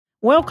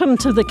Welcome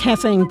to the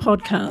Caffeine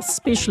Podcast,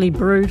 specially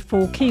brewed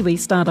for Kiwi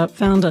startup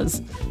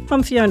founders.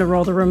 I'm Fiona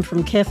Rotherham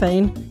from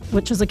Caffeine,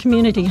 which is a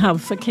community hub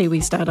for Kiwi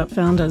startup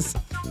founders.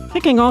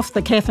 Kicking off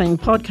the Caffeine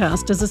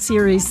Podcast is a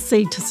series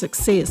Seed to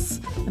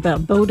Success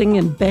about building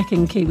and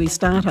backing Kiwi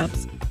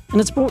startups, and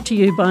it's brought to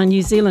you by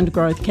New Zealand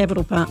Growth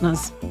Capital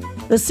Partners.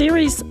 The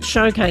series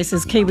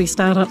showcases Kiwi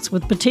startups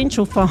with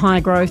potential for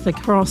high growth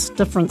across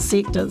different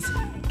sectors,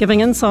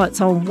 giving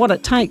insights on what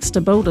it takes to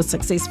build a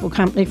successful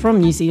company from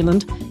New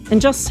Zealand and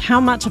just how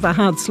much of a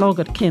hard slog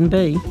it can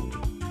be.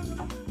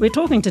 We're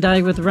talking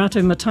today with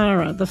Ratu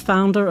Matara, the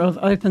founder of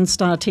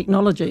OpenStar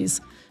Technologies,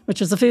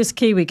 which is the first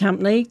Kiwi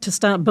company to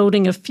start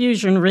building a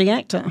fusion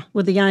reactor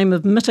with the aim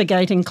of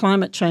mitigating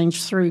climate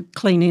change through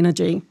clean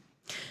energy.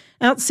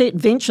 Outset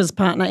Ventures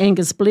partner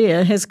Angus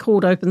Blair has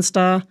called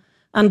OpenStar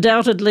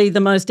undoubtedly the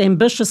most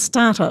ambitious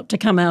startup to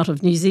come out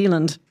of New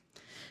Zealand.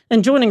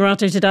 And joining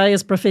Ratu today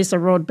is Professor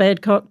Rod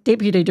Badcock,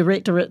 Deputy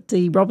Director at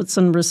the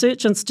Robertson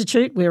Research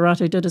Institute, where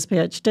Ratu did his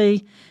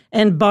PhD,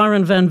 and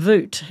Byron van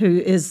Voot, who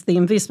is the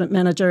Investment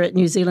Manager at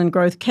New Zealand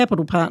Growth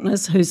Capital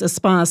Partners, whose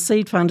Aspire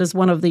Seed Fund is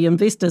one of the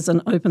investors in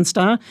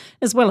OpenStar,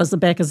 as well as the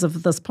backers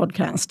of this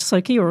podcast.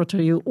 So kia ora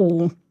to you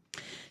all.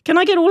 Can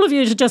I get all of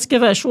you to just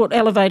give a short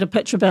elevator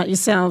pitch about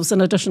yourselves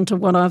in addition to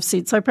what I've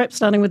said? So perhaps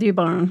starting with you,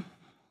 Byron.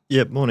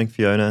 Yeah, morning,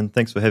 Fiona, and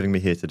thanks for having me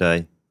here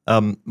today.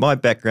 My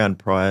background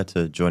prior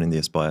to joining the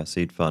Aspire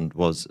Seed Fund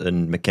was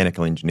in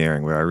mechanical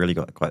engineering, where I really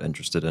got quite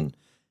interested in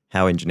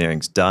how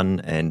engineering's done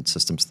and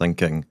systems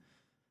thinking.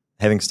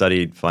 Having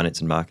studied finance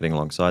and marketing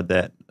alongside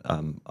that,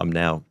 I'm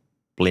now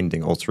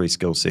blending all three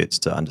skill sets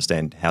to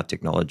understand how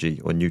technology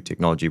or new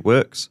technology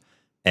works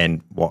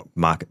and what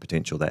market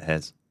potential that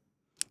has.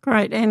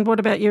 Great. And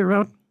what about you,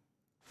 Rod?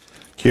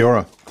 Kia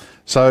ora.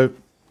 So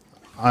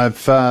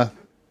I've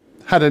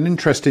had an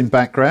interesting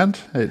background.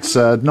 It's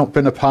not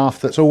been a path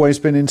that's always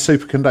been in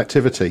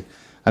superconductivity,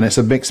 and it's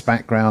a mixed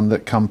background that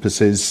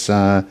encompasses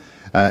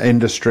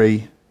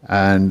industry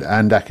and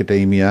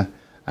academia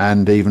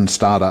and even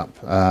startup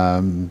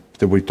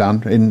that we've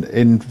done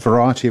in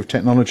variety of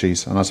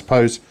technologies. And I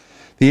suppose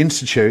the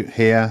Institute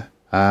here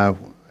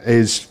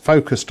is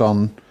focused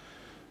on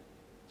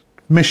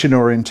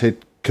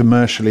mission-oriented,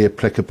 commercially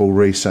applicable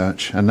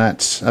research, and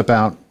that's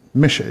about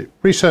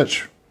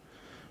research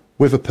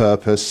with a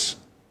purpose,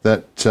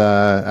 that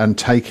and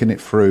taking it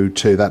through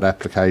to that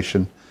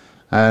application.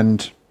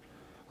 And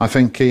I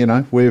think,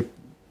 we're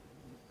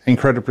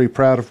incredibly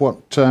proud of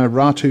what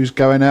Ratu's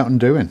going out and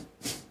doing.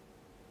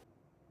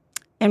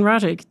 And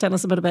Ratu, tell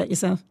us a bit about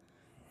yourself.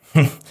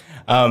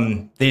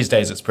 These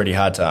days it's pretty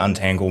hard to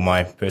untangle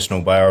my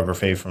personal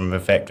biography from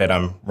the fact that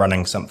I'm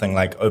running something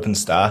like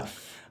OpenStar.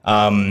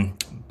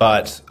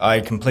 But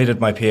I completed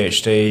my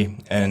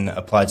PhD in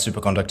applied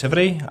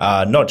superconductivity,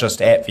 not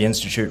just at the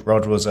Institute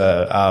Rod was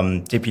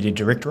a deputy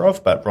director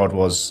of, but Rod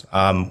was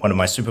one of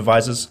my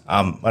supervisors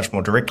much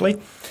more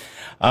directly.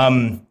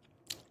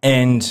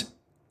 And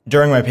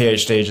during my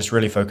PhD, just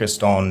really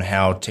focused on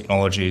how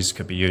technologies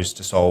could be used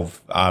to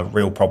solve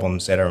real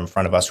problems that are in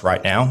front of us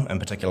right now, in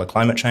particular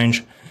climate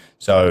change.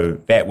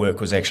 So that work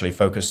was actually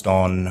focused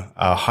on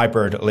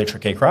hybrid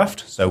electric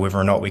aircraft, so whether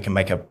or not we can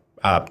make a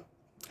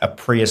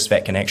Prius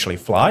that can actually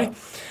fly.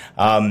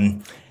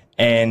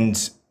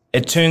 And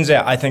it turns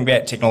out, I think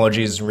that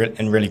technology is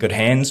in really good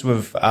hands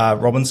with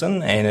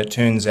Robinson, and it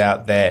turns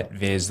out that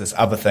there's this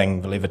other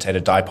thing, the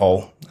levitated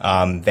dipole,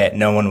 that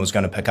no one was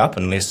going to pick up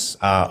unless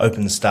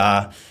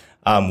OpenStar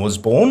was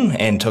born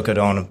and took it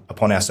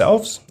upon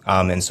ourselves.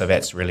 And so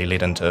that's really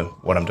led into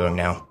what I'm doing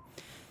now.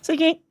 So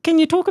can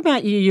you talk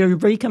about your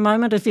eureka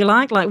moment, if you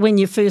like when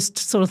you first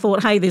sort of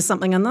thought, hey, there's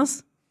something in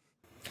this?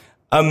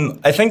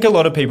 I think a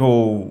lot of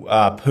people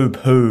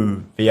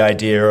poo-poo the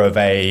idea of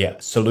a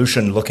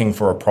solution looking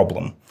for a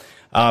problem.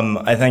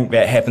 I think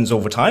that happens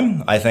all the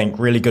time. I think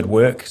really good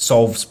work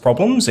solves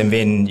problems, and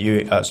then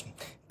you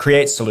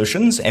create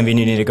solutions, and then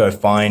you need to go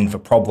find the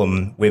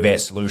problem where that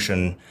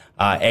solution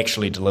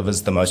actually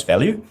delivers the most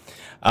value.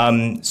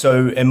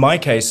 So in my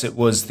case, it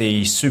was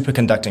the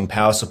superconducting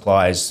power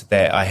supplies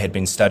that I had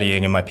been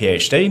studying in my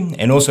PhD,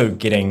 and also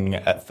getting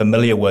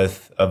familiar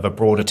with the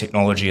broader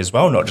technology as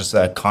well, not just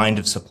the kind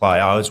of supply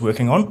I was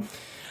working on.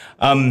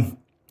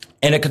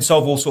 And it could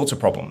solve all sorts of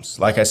problems.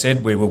 Like I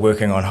said, we were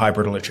working on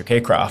hybrid electric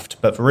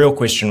aircraft, but the real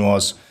question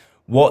was,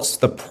 what's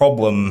the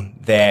problem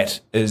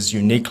that is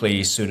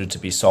uniquely suited to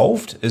be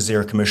solved? Is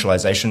there a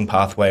commercialization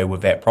pathway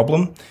with that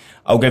problem?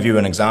 I'll give you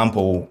an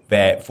example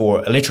that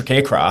for electric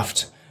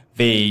aircraft,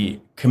 the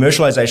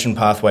commercialization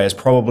pathway is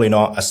probably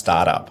not a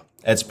startup.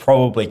 It's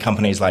probably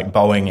companies like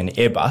Boeing and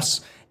Airbus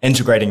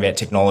integrating that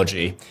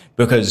technology,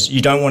 because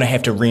you don't want to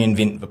have to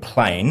reinvent the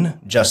plane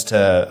just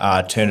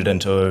to turn it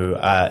into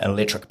an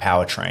electric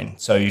powertrain.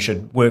 So you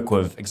should work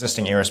with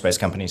existing aerospace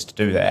companies to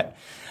do that.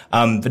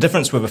 The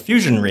difference with a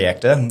fusion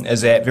reactor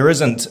is that there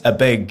isn't a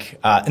big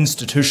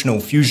institutional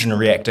fusion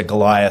reactor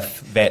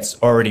Goliath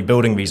that's already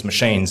building these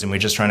machines, and we're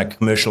just trying to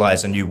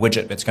commercialize a new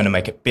widget that's going to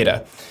make it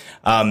better.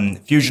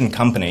 Fusion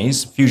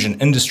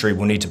industry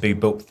will need to be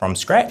built from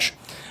scratch.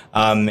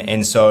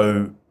 And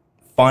so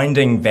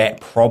finding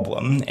that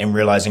problem and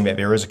realizing that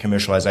there is a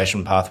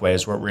commercialization pathway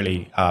is what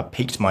really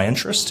piqued my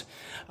interest.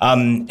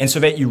 And so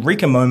that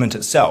eureka moment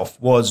itself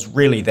was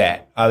really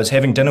that. I was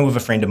having dinner with a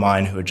friend of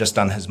mine who had just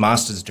done his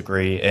master's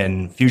degree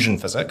in fusion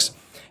physics,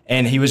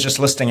 and he was just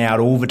listing out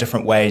all the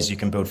different ways you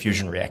can build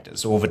fusion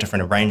reactors, all the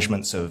different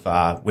arrangements of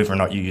whether or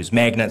not you use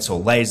magnets or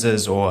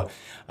lasers or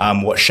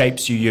what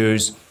shapes you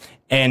use.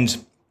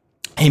 And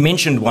he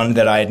mentioned one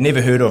that I had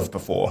never heard of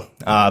before,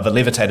 the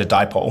levitated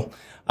dipole.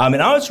 And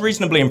I was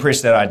reasonably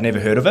impressed that I'd never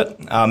heard of it.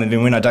 And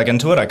then when I dug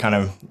into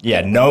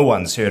it, no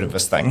one's heard of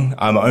this thing.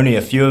 Only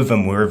a few of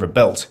them were ever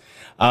built.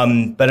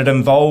 But it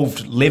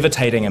involved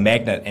levitating a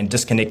magnet and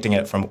disconnecting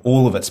it from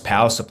all of its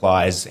power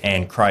supplies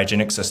and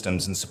cryogenic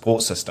systems and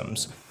support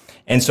systems.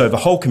 And so the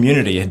whole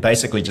community had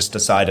basically just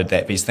decided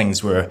that these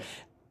things were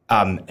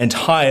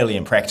entirely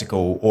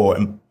impractical or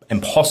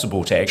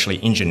impossible to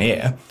actually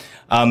engineer.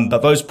 But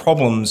those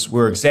problems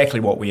were exactly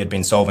what we had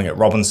been solving at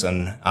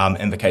Robinson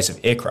in the case of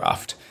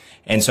aircraft.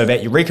 And so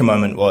that eureka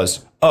moment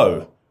was,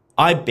 oh,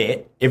 I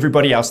bet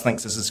everybody else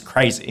thinks this is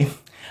crazy.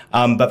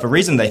 But the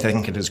reason they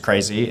think it is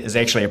crazy is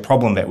actually a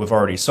problem that we've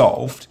already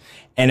solved.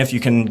 And if you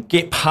can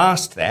get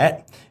past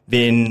that,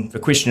 then the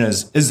question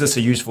is this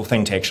a useful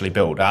thing to actually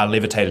build? Are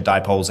levitated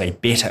dipoles a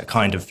better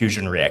kind of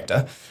fusion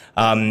reactor?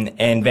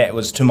 And that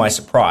was, to my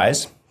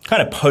surprise,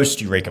 kind of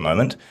post-eureka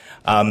moment,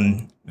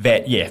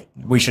 that,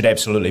 we should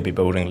absolutely be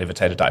building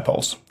levitated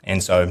dipoles.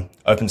 And so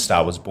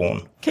OpenStar was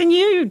born. Can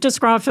you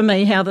describe for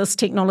me how this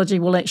technology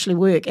will actually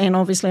work? And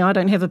obviously I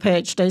don't have a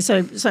PhD,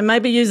 so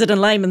maybe use it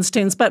in layman's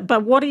terms, but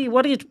what are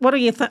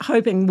you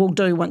hoping we'll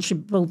do once you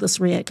build this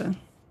reactor?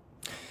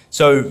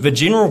 So the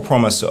general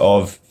promise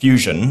of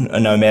fusion,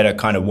 no matter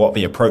kind of what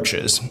the approach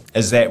is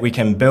that we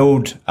can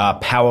build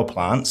power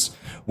plants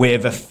where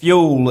the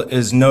fuel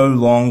is no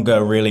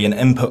longer really an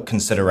input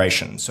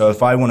consideration. So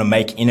if I want to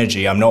make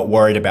energy, I'm not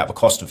worried about the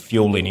cost of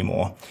fuel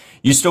anymore.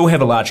 You still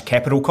have a large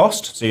capital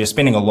cost, so you're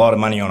spending a lot of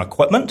money on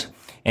equipment.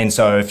 And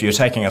so if you're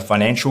taking a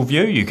financial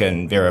view,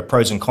 there are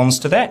pros and cons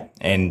to that,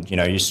 and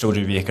you still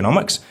do the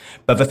economics.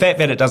 But the fact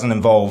that it doesn't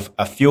involve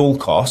a fuel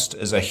cost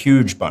is a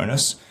huge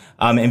bonus.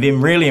 And then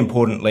really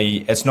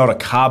importantly, it's not a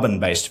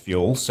carbon-based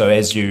fuel. So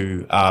as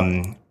you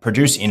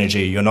produce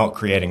energy, you're not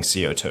creating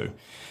CO2.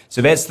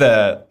 So that's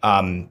the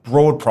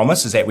broad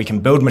promise, is that we can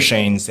build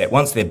machines that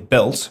once they're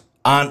built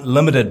aren't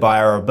limited by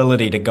our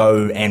ability to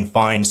go and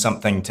find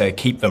something to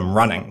keep them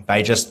running.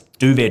 They just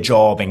do their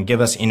job and give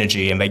us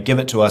energy, and they give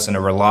it to us in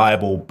a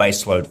reliable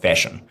baseload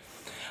fashion.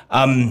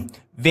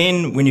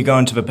 Then when you go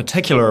into the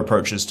particular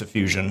approaches to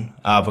fusion,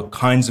 the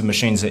kinds of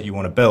machines that you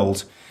want to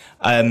build,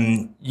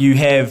 you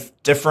have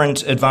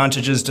different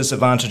advantages,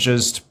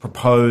 disadvantages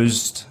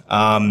proposed.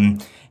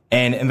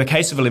 And in the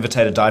case of a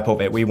levitated dipole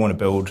that we want to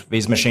build,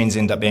 these machines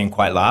end up being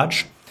quite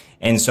large.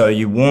 And so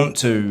you want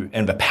to,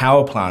 in the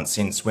power plant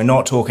sense, we're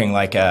not talking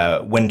like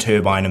a wind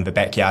turbine in the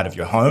backyard of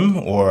your home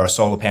or a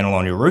solar panel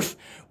on your roof.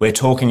 We're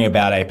talking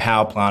about a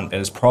power plant that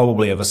is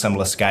probably of a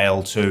similar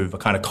scale to the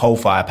kind of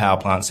coal-fired power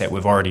plants that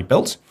we've already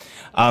built.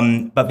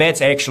 But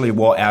that's actually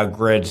what our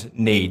grid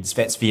needs.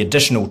 That's the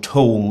additional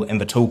tool in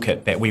the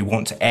toolkit that we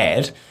want to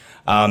add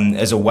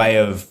as a way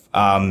of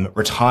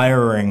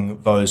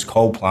retiring those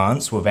coal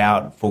plants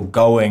without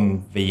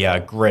foregoing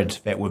the grid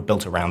that we've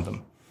built around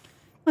them.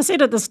 I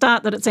said at the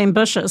start that it's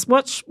ambitious.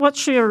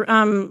 What's your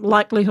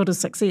likelihood of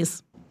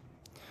success?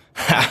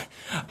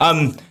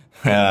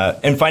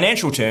 In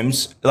financial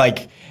terms,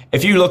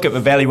 if you look at the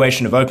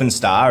valuation of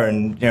OpenStar,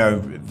 and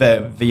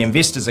the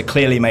investors are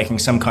clearly making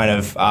some kind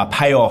of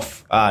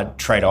payoff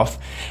trade-off,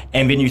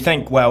 and then you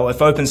think, well, if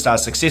OpenStar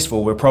is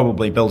successful, we're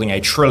probably building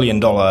 $1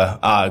 trillion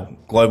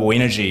global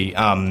energy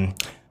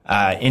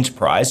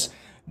enterprise,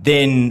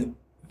 then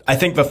I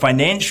think the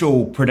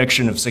financial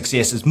prediction of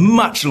success is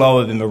much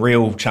lower than the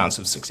real chance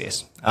of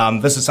success.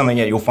 This is something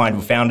that you'll find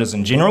with founders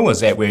in general, is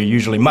that we're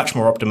usually much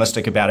more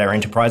optimistic about our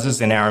enterprises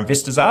than our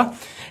investors are,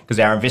 because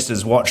our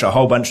investors watch a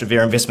whole bunch of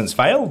their investments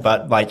fail,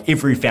 but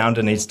every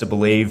founder needs to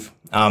believe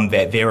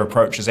that their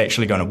approach is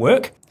actually going to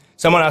work.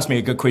 Someone asked me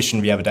a good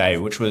question the other day,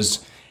 which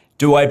was,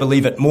 do I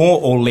believe it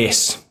more or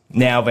less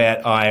now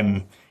that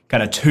I'm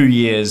kind of 2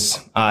 years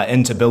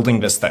into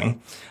building this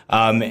thing?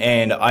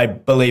 And I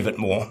believe it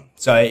more.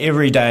 So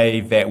every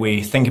day that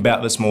we think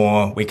about this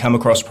more, we come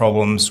across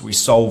problems, we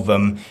solve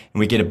them, and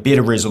we get a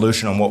better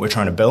resolution on what we're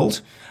trying to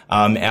build,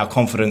 our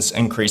confidence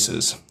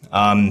increases.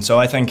 So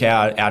I think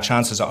our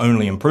chances are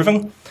only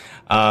improving,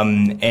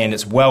 and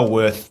it's well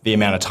worth the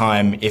amount of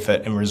time,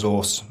 effort, and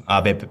resource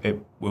that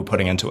we're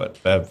putting into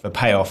it. The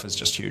payoff is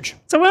just huge.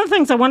 So one of the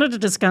things I wanted to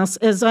discuss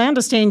is I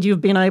understand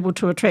you've been able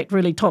to attract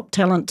really top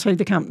talent to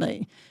the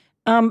company.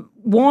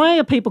 Why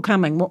are people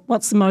coming?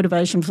 What's the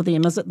motivation for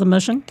them? Is it the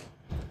mission?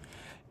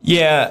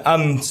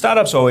 Yeah,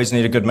 startups always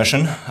need a good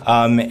mission.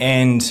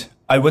 And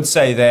I would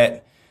say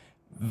that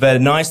the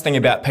nice thing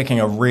about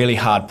picking a really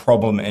hard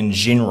problem in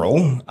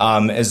general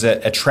is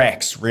it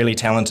attracts really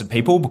talented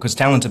people, because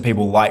talented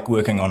people like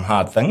working on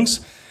hard things.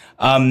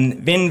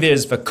 Then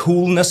there's the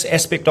coolness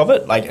aspect of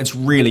it. Like, it's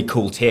really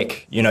cool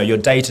tech. You know, your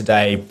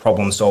day-to-day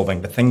problem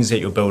solving, the things that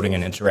you're building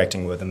and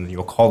interacting with, and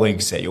your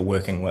colleagues that you're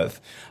working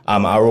with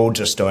are all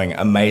just doing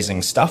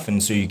amazing stuff.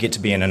 And so you get to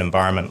be in an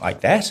environment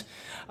like that.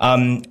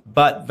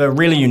 But the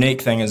really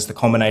unique thing is the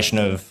combination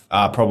of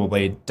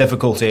probably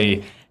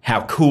difficulty,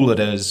 how cool it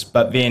is,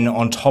 but then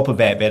on top of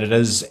that, that it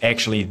is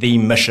actually the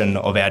mission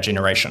of our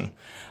generation.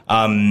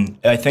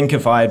 I think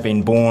if I had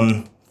been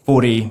born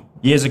 40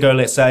 years ago,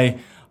 let's say,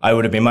 I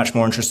would have been much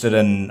more interested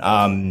in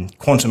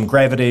quantum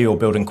gravity or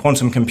building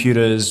quantum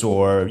computers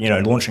or, you know,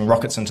 launching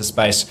rockets into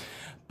space.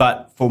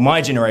 But for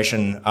my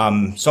generation,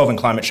 solving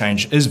climate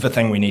change is the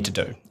thing we need to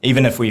do,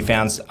 even if we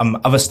found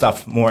other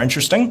stuff more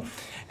interesting.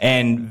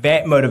 And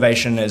that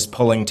motivation is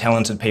pulling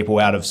talented people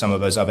out of some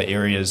of those other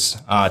areas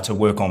to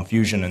work on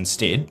fusion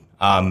instead,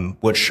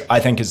 which I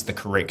think is the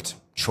correct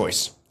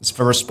choice. It's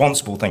the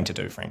responsible thing to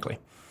do, frankly.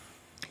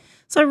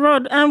 So,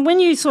 Rod, when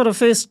you sort of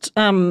first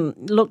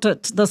looked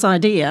at this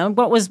idea,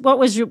 what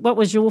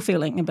was your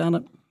feeling about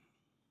it?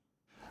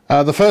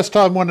 The first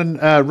time when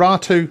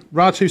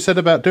Ratu said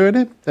about doing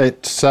it,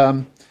 it's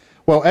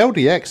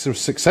LDX was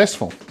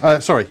successful.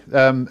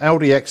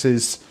 LDX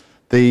is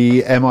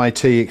the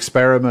MIT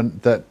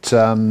experiment that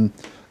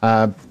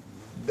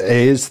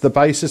is the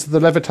basis of the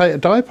levitator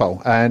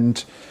dipole,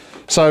 and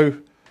so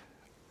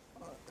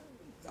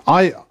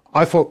I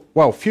thought,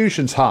 well,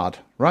 fusion's hard,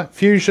 right?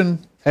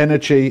 Fusion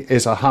energy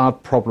is a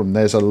hard problem.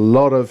 There's a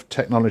lot of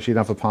technology and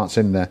other parts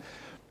in there.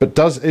 But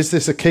is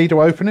this a key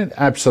to open it?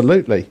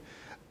 Absolutely.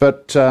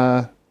 But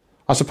I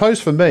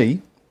suppose for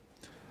me,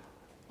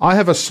 I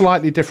have a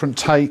slightly different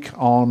take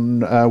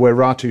on where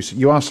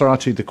you asked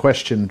Ratu the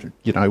question,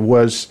 you know,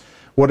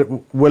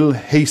 will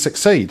he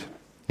succeed?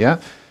 Yeah.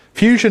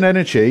 Fusion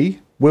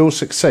energy will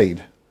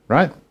succeed,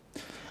 right?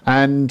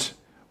 And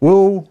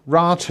will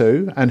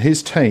Ratu and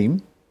his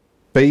team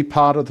be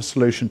part of the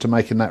solution to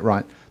making that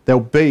right?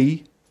 There'll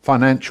be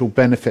financial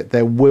benefit,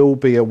 there will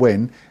be a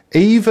win,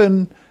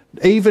 even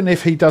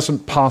if he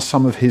doesn't pass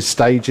some of his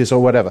stages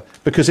or whatever,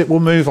 because it will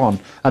move on.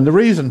 And the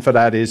reason for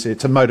that is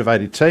it's a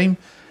motivated team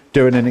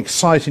doing an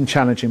exciting,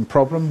 challenging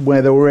problem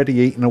where they're already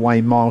eating away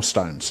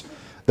milestones.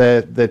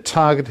 They're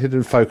targeted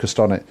and focused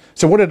on it.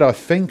 So what did I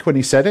think when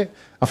he said it?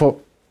 I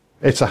thought,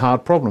 it's a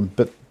hard problem,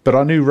 but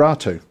I knew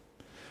Ratu,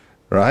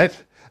 right?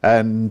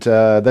 And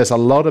there's a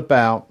lot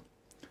about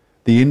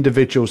the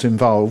individuals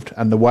involved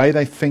and the way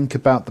they think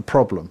about the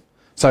problem.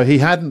 So he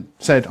hadn't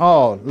said,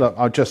 oh, look,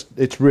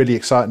 it's really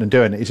exciting and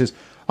doing it. He says,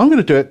 I'm going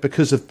to do it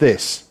because of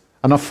this.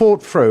 And I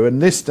thought through,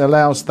 and this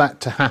allows that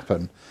to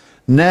happen.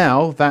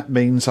 Now that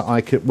means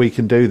that we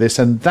can do this,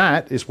 and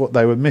that is what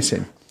they were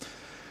missing.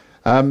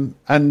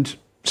 And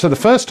so the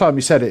first time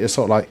he said it, it's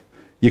sort of like,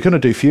 you're going to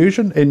do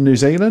fusion in New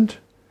Zealand?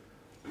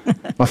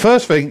 My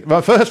first thing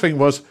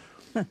was,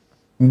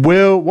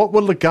 what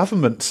will the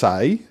government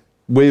say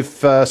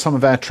with some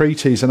of our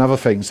treaties and other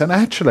things? And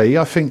actually,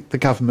 I think the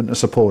government are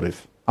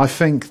supportive. I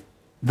think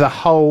the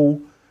whole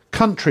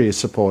country is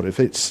supportive.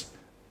 It's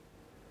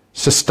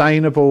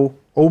sustainable,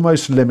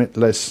 almost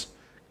limitless,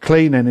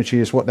 clean energy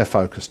is what they're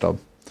focused on.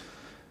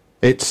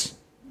 It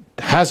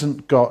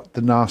hasn't got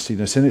the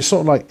nastiness, and it's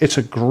sort of like, it's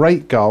a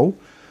great goal,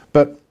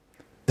 but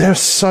there are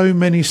so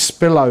many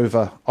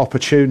spillover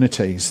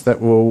opportunities that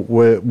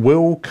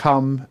will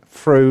come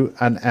through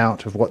and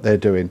out of what they're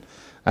doing.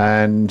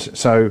 And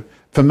so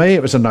for me,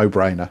 it was a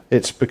no-brainer.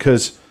 It's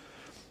because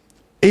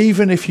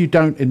even if you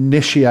don't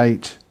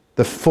initiate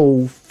the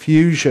full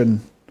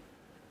fusion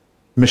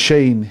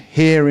machine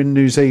here in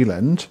New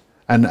Zealand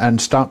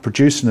and start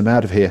producing them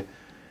out of here,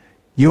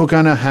 you're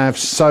going to have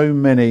so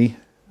many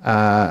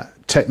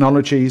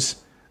technologies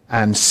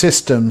and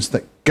systems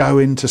that go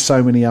into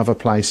so many other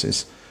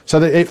places. So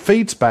that it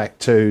feeds back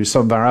to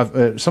some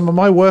of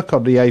my work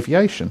on the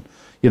aviation.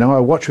 You know, I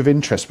watch with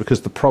interest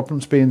because the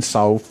problems being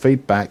solved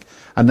feed back,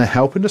 and they're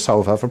helping to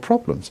solve other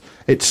problems.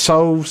 It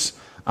solves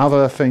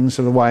other things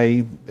in the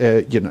way,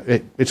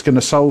 it's going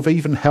to solve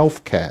even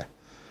healthcare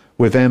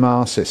with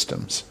MR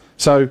systems.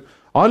 So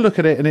I look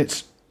at it and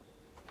it's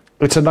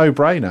a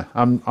no-brainer.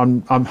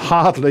 I'm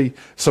hardly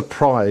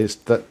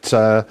surprised that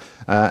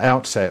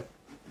Outset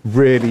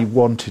really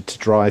wanted to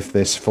drive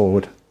this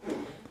forward.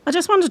 I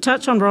just want to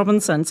touch on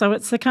Robinson. So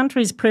it's the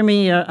country's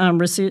premier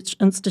research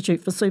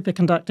institute for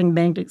superconducting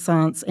magnetic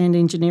science and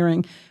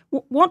engineering.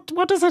 What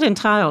does it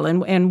entail,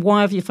 and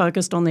why have you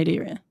focused on that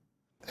area?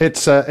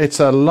 It's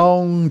a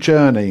long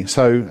journey.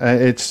 So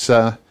it's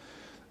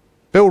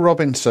Bill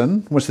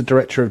Robinson was the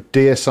director of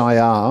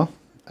DSIR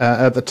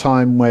at the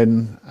time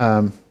when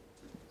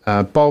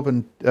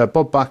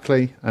Bob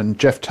Buckley and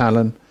Jeff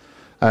Talon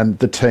and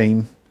the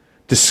team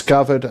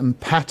discovered and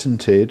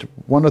patented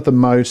one of the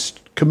most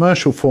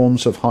commercial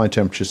forms of high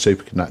temperature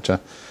superconductor,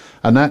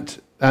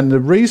 and the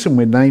reason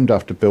we're named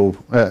after Bill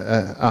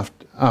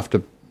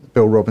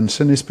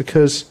Robinson is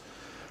because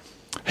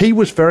he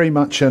was very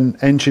much an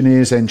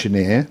engineer's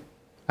engineer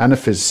and a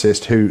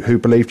physicist who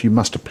believed you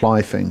must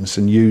apply things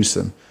and use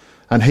them,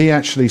 and he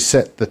actually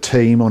set the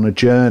team on a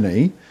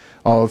journey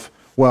of,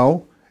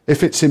 well,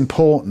 if it's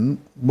important,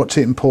 what's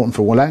it important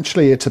for? Well,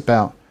 actually, it's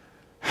about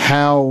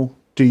how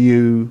do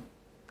you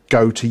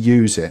go to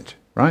use it,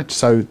 right?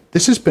 So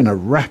this has been a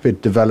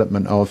rapid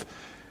development of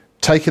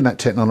taking that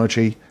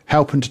technology,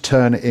 helping to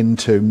turn it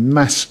into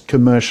mass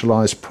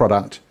commercialized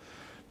product,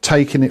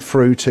 taking it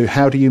through to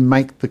how do you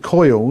make the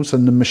coils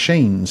and the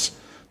machines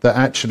that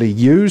actually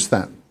use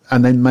that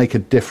and then make a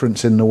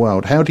difference in the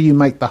world? How do you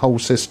make the whole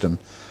system?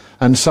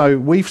 And so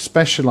we've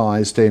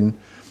specialized in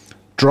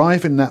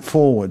driving that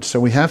forward. So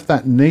we have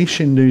that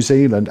niche in New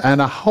Zealand and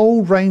a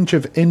whole range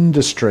of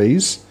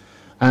industries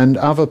and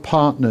other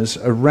partners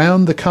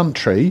around the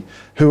country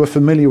who are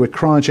familiar with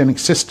cryogenic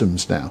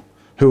systems now,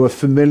 who are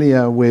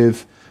familiar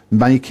with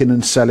making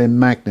and selling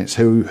magnets,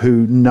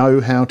 who know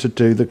how to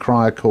do the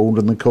cryocooled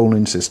and the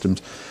cooling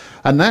systems.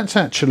 And that's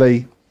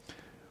actually,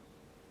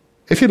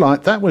 if you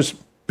like, that was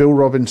Bill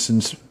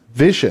Robinson's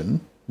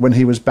vision when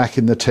he was back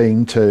in the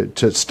team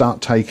to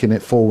start taking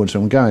it forwards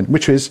and going,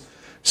 which is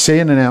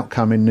seeing an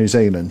outcome in New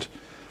Zealand.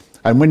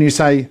 And when you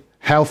say,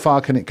 how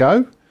far can it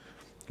go?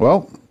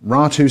 Well,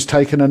 Ratu's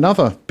taken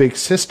another big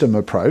system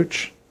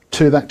approach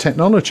to that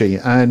technology,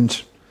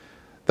 and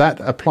that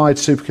applied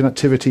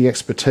superconductivity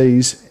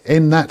expertise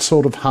in that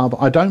sort of hub,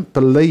 I don't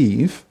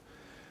believe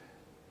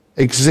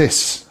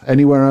exists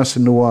anywhere else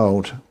in the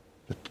world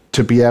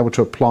to be able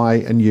to apply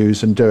and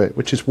use and do it,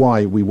 which is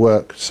why we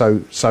work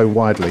so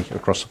widely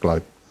across the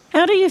globe.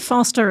 How do you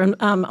foster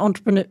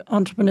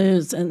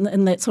entrepreneurs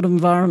in that sort of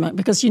environment?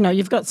 Because,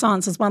 you've got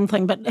science is one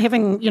thing, but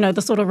having,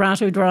 the sort of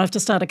Ratu drive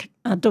to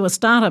do a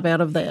startup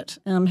out of that,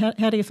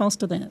 how do you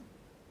foster that?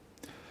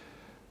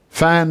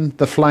 Fan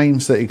the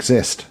flames that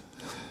exist.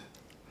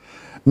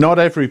 Not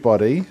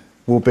everybody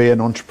will be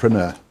an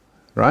entrepreneur,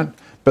 right?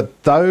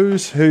 But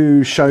those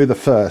who show the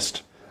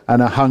first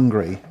and are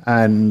hungry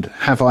and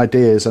have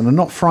ideas and are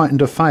not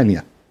frightened of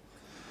failure,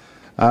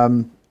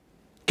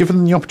 give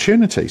them the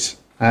opportunities.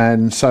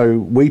 And so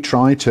we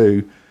try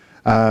to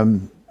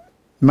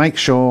make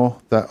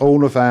sure that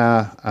all of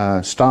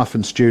our staff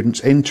and students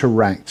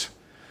interact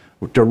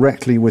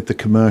directly with the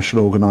commercial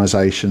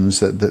organisations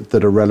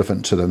that are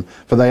relevant to them,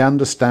 for they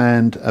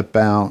understand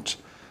about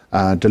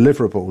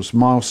deliverables,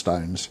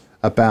 milestones,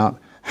 about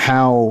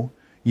how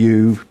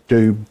you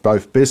do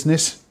both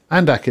business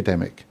and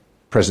academic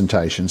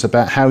presentations,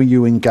 about how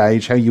you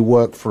engage, how you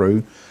work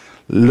through,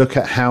 look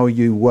at how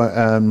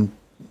you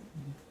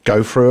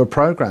go through a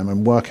program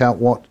and work out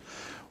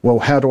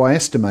how do I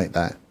estimate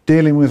that?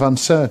 Dealing with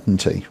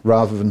uncertainty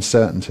rather than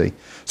certainty.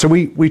 So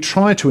we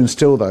try to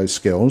instill those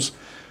skills.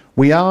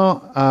 We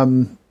are,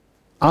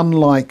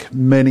 unlike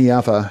many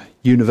other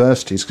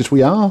universities, because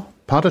we are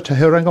part of Te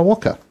Huringa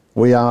Waka.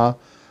 We are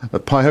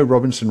at Paiho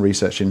Robinson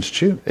Research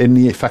Institute in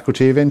the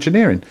Faculty of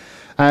Engineering.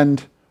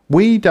 And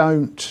we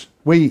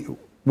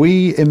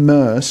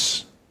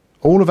immerse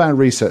all of our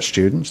research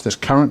students, there's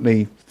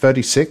currently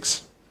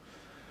 36,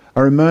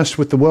 are immersed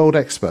with the world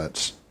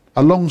experts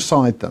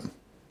alongside them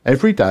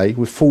every day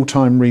with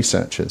full-time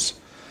researchers.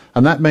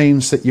 And that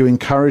means that you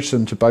encourage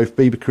them to both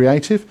be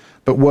creative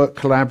but work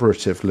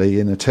collaboratively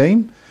in a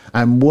team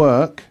and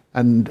work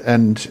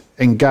and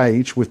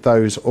engage with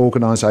those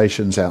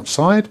organisations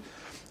outside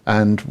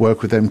and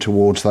work with them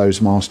towards those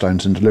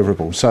milestones and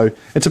deliverables. So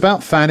it's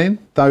about fanning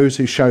those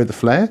who show the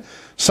flair.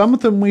 Some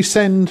of them we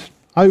send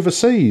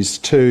overseas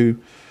to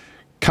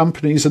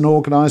companies and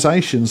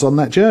organisations on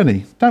that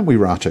journey, don't we,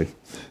 Ratu?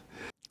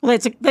 Well,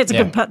 that's a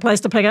good place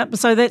to pick up.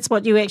 So that's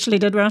what you actually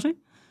did, Ratu?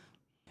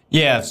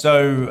 Yeah,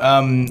 so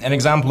an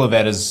example of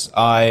that is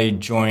I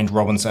joined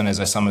Robinson as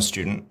a summer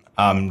student,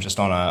 just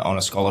on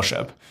a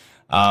scholarship.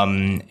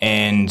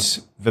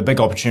 And the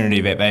big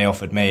opportunity that they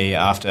offered me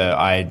after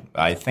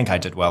I think I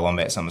did well on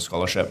that summer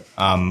scholarship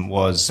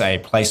was a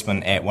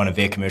placement at one of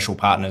their commercial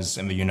partners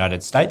in the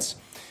United States.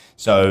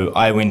 So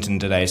I went and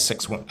did a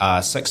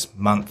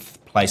six-month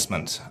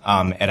placement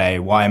at a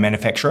wire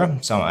manufacturer,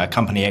 so a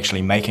company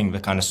actually making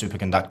the kind of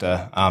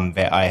superconductor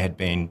that I had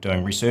been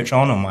doing research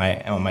on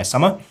my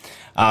summer.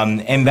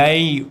 And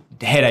they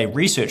had a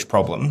research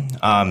problem,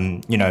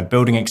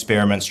 building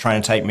experiments,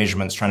 trying to take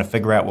measurements, trying to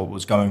figure out what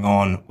was going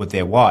on with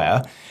their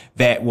wire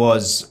that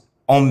was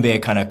on their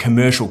kind of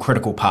commercial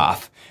critical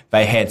path.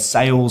 They had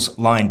sales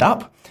lined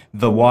up.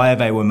 The wire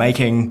they were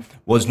making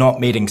was not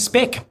meeting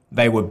spec.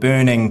 They were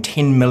burning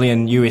 $10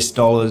 million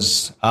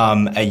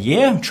a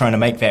year trying to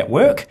make that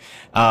work.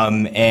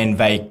 And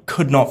they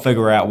could not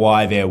figure out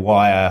why their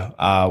wire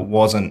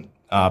wasn't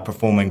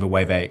performing the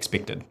way they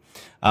expected.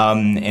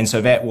 And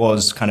so that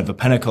was kind of the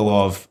pinnacle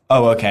of,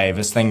 oh, okay,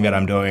 this thing that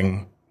I'm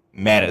doing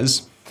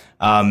matters.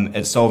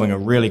 It's solving a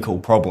really cool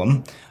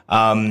problem.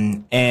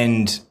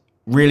 And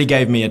really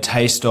gave me a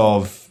taste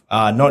of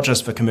not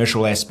just the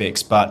commercial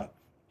aspects, but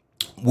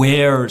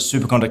where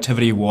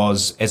superconductivity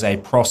was as a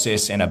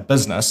process and a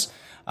business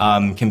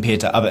compared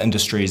to other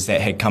industries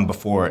that had come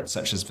before it,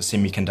 such as the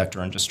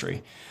semiconductor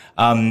industry.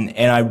 And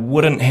I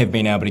wouldn't have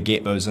been able to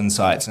get those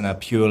insights in a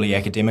purely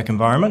academic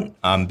environment.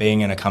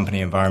 Being in a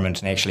company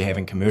environment and actually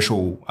having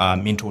commercial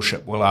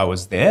mentorship while I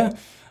was there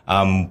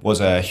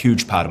was a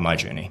huge part of my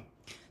journey.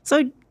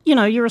 So,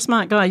 you're a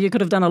smart guy. You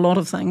could have done a lot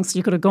of things.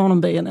 You could have gone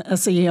and been a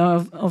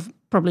CEO of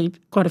probably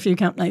quite a few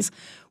companies.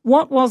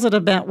 What was it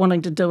about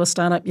wanting to do a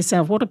startup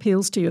yourself? What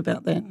appeals to you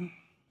about that?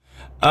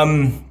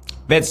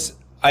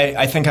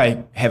 I think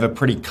I have a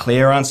pretty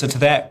clear answer to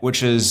that,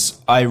 which is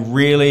that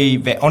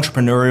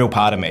entrepreneurial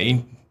part of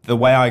me, the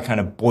way I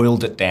kind of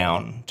boiled it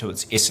down to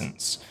its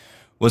essence,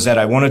 was that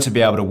I wanted to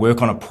be able to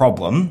work on a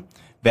problem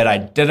that I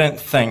didn't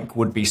think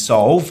would be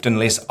solved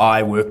unless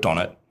I worked on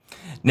it.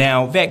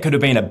 Now, that could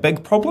have been a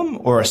big problem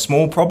or a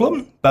small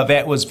problem, but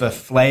that was the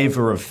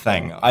flavor of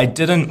thing. I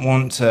didn't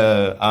want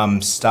to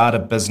start a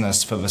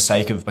business for the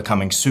sake of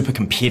becoming super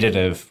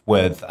competitive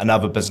with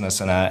another business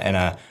in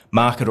a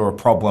market or a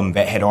problem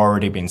that had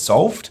already been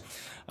solved.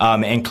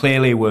 And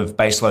clearly with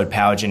baseload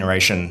power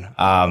generation,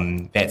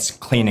 that's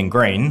clean and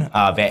green,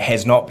 that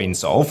has not been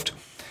solved.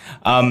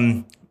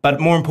 But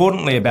more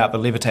importantly about the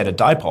levitated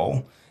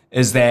dipole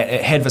is that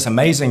it had this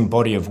amazing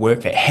body of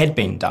work that had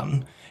been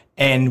done,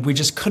 and we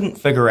just couldn't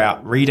figure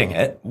out, reading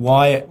it,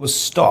 why it was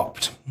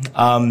stopped.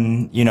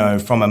 From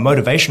a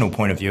motivational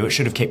point of view, it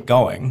should have kept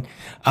going.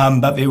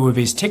 But there were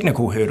these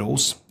technical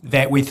hurdles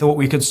that we thought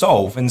we could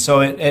solve. And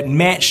so it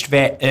matched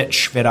that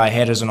itch that I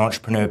had as an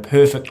entrepreneur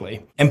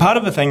perfectly. And part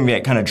of the thing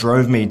that kind of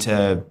drove me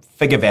to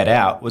figure that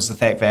out was the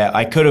fact that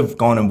I could have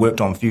gone and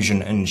worked on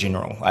fusion in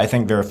general. I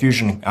think there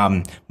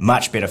are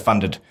much better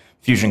funded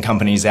fusion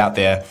companies out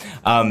there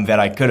that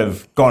I could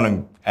have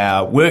gone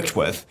and worked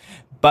with.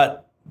 But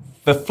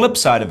the flip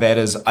side of that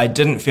is I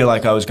didn't feel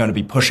like I was going to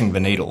be pushing the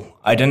needle.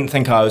 I didn't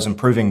think I was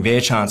improving their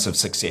chance of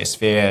success,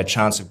 their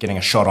chance of getting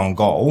a shot on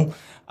goal,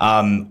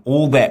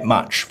 all that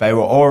much. They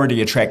were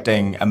already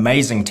attracting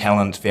amazing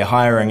talent. They're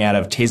hiring out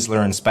of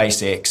Tesla and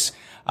SpaceX.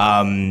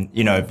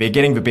 They're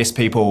getting the best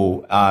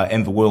people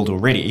in the world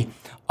already.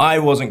 I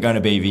wasn't going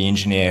to be the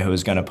engineer who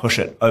was going to push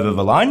it over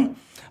the line.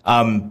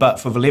 But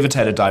for the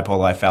levitated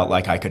dipole, I felt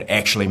like I could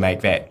actually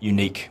make that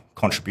unique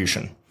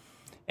contribution.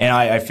 And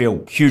I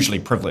feel hugely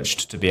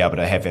privileged to be able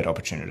to have that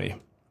opportunity.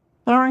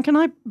 Byron, can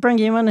I bring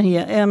you in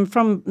here?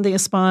 From the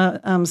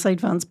Aspire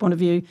Seed Fund's point of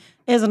view,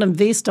 as an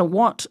investor,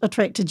 what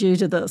attracted you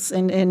to this?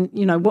 And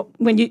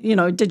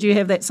did you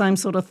have that same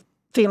sort of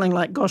feeling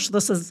like, gosh,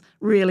 this is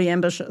really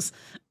ambitious?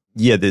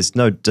 Yeah, there's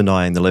no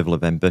denying the level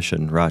of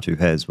ambition Ratu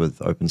has with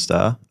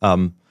OpenStar.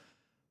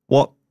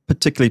 What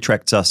particularly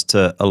attracts us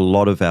to a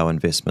lot of our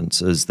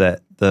investments is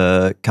that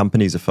the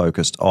companies are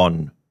focused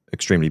on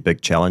extremely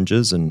big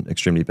challenges and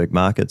extremely big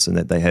markets, and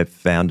that they have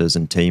founders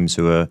and teams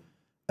who are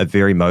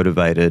very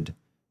motivated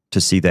to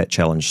see that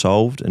challenge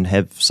solved and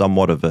have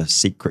somewhat of a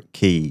secret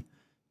key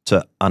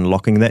to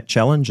unlocking that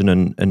challenge. And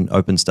in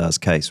OpenStar's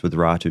case, with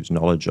Ratu's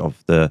knowledge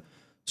of the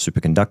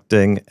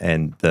superconducting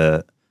and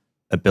the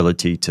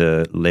ability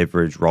to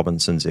leverage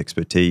Robinson's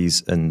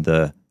expertise in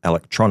the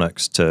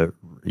electronics to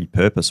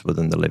repurpose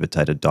within the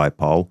levitated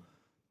dipole,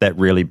 that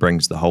really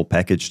brings the whole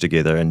package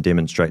together and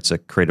demonstrates a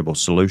credible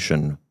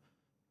solution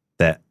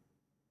that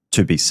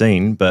to be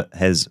seen, but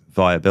has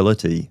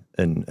viability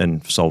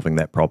in solving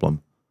that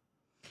problem.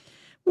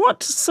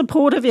 What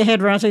support have you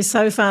had, Ratu,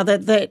 so far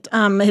that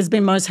has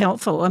been most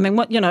helpful? I mean,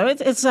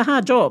 it's a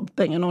hard job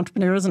being an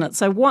entrepreneur, isn't it?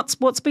 So what's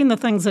been the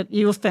things that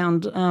you have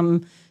found,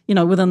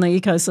 within the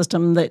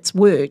ecosystem that's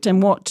worked,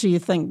 and what do you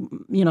think,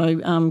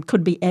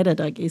 could be added,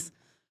 I guess?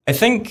 I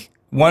think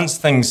once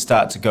things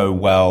start to go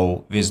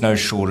well, there's no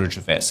shortage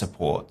of that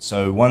support.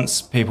 So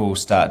once people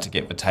start to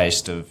get the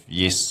taste of,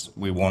 yes,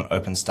 we want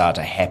OpenStar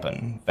to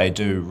happen, they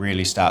do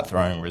really start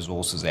throwing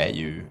resources at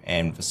you,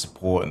 and the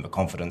support and the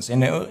confidence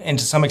and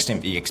to some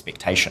extent the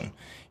expectation.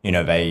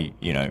 They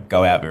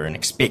go out there and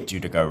expect you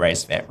to go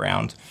raise that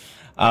round.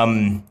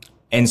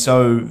 And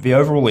so the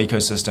overall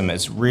ecosystem,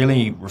 is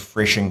really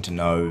refreshing to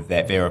know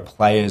that there are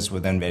players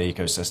within that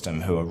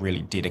ecosystem who are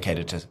really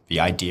dedicated to the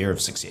idea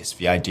of success,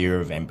 the idea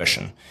of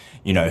ambition,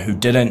 who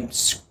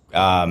didn't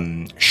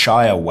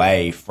shy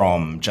away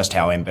from just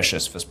how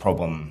ambitious this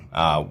problem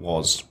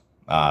was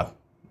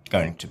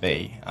going to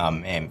be,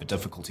 and the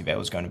difficulty that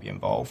was going to be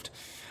involved.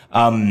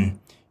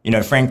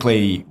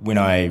 Frankly, when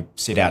I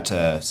set out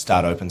to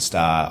start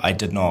OpenStar, I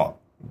did not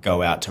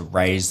go out to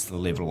raise the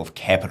level of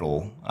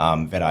capital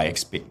that I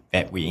expect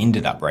that we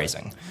ended up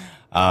raising.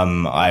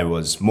 I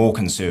was more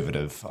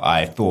conservative.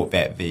 I thought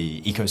that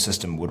the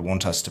ecosystem would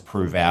want us to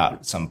prove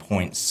out some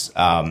points,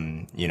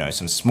 some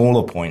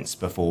smaller points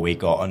before we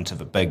got into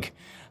the big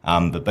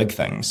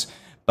things.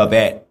 But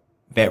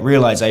that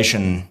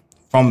realization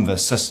from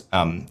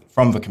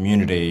the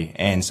community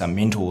and some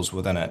mentors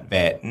within it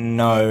that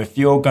no, if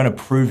you're going to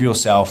prove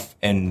yourself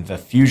in the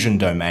fusion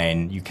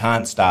domain, you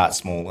can't start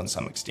small in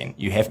some extent.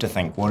 You have to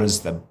think, what is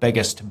the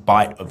biggest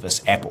bite of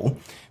this apple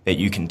that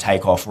you can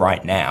take off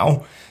right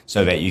now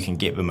so that you can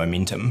get the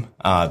momentum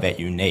that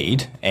you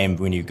need. And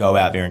when you go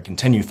out there and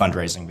continue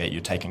fundraising, that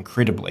you take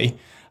incredibly.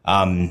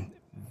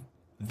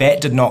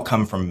 That did not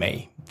come from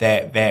me.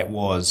 That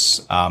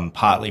was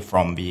partly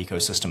from the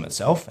ecosystem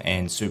itself,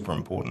 and super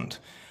important.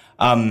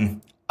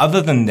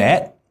 Other than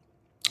that,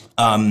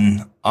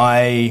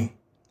 I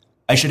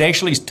should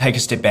actually take a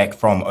step back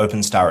from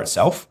OpenStar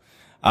itself.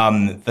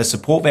 The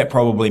support that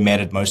probably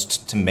mattered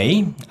most to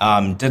me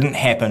didn't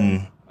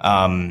happen.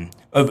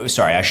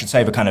 I should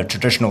say the kind of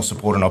traditional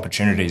support and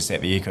opportunities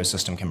that the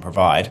ecosystem can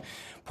provide.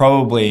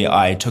 Probably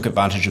I took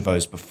advantage of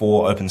those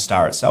before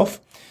OpenStar itself.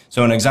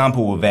 So an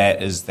example of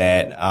that is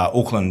that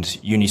Auckland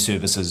Uni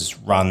Services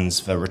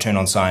runs the Return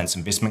on Science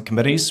Investment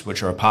Committees,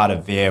 which are a part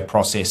of their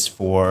process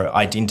for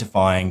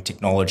identifying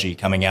technology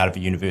coming out of the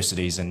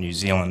universities in New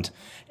Zealand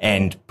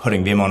and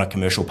putting them on a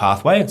commercial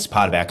pathway. It's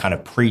part of our kind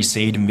of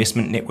pre-seed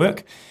investment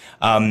network.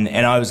 And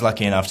I was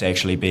lucky enough to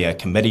actually be a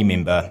committee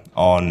member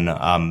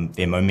on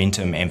their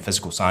Momentum and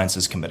Physical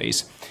Sciences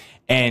committees.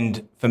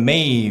 And for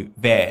me,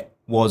 that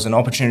was an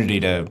opportunity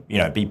to,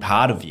 be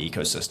part of the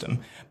ecosystem,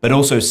 but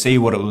also see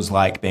what it was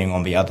like being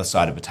on the other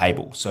side of the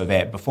table. So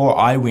that before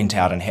I went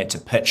out and had to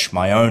pitch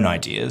my own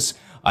ideas,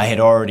 I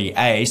had already,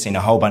 seen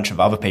a whole bunch of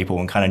other people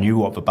and kind of knew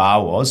what the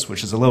bar was,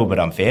 which is a little bit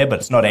unfair, but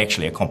it's not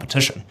actually a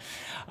competition.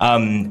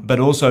 But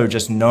also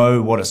just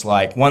know what it's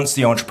like once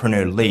the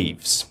entrepreneur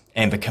leaves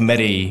and the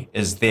committee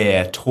is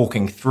there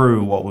talking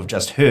through what we've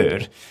just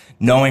heard,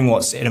 knowing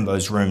what's said in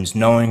those rooms,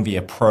 knowing the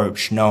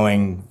approach,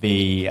 knowing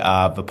the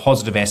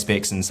positive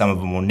aspects and some of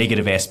the more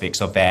negative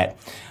aspects of that.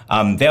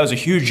 That was a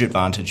huge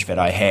advantage that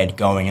I had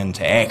going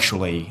into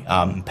actually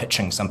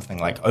pitching something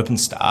like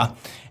OpenStar.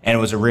 And it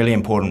was a really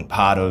important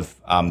part of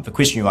the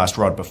question you asked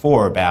Rod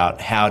before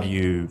about how do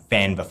you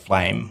fan the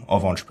flame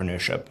of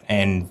entrepreneurship.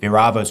 And there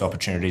are those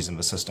opportunities in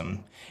the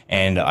system.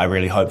 And I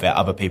really hope that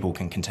other people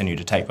can continue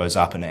to take those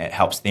up and it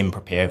helps them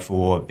prepare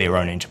for their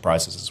own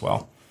enterprises as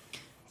well.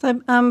 So,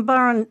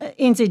 Byron,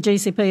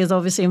 NZGCP is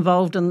obviously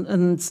involved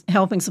in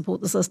helping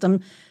support the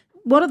system.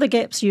 What are the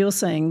gaps you're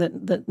seeing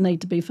that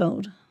need to be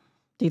filled,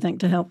 do you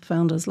think, to help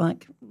founders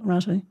like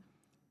Ratu?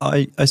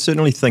 I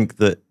certainly think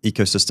that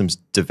ecosystem's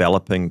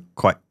developing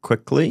quite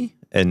quickly,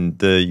 and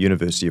the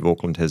University of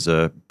Auckland has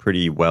a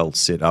pretty well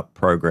set up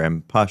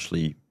program,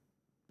 partially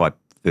by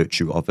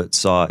virtue of its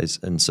size,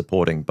 in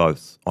supporting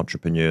both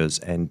entrepreneurs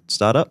and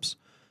startups.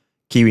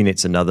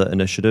 KiwiNet's another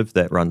initiative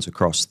that runs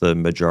across the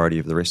majority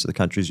of the rest of the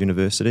country's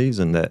universities,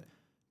 and that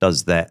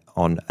does that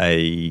on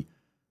a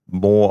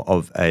more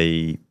of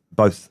a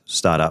both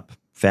startup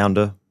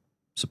founder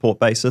support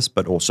basis,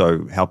 but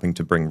also helping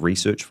to bring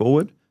research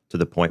forward to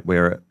the point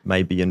where it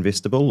may be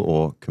investable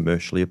or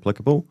commercially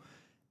applicable.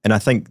 And I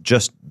think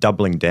just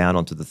doubling down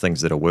onto the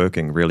things that are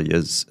working really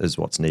is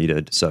what's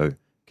needed. So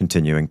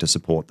continuing to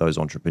support those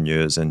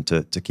entrepreneurs and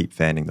to keep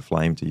fanning the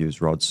flame, to use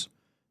Rod's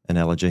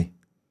analogy.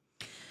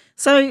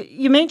 So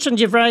you mentioned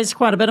you've raised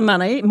quite a bit of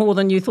money, more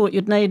than you thought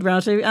you'd need,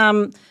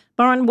 Ratu.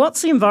 Byron,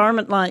 what's the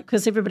environment like?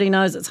 Because everybody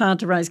knows it's hard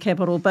to raise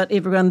capital, but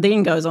everyone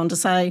then goes on to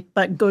say,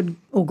 but good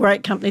or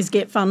great companies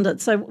get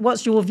funded. So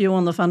what's your view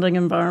on the funding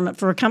environment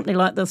for a company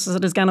like this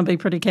that is going to be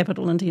pretty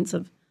capital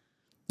intensive?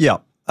 Yeah,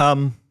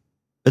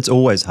 it's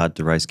always hard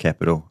to raise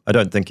capital. I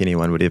don't think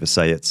anyone would ever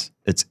say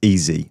it's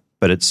easy,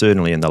 but it's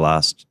certainly in the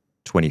last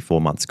 24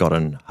 months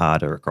gotten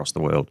harder across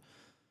the world.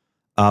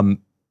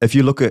 If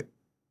you look at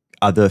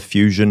other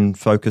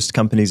fusion-focused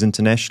companies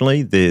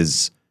internationally,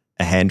 there's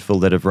a handful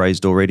that have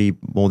raised already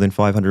more than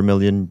 $500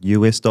 million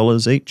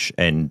US each,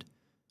 and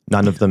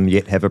none of them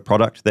yet have a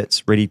product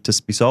that's ready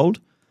to be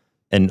sold.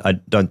 And I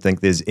don't think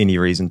there's any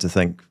reason to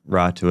think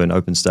Ratu and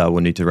OpenStar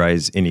will need to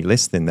raise any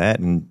less than that,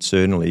 and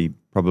certainly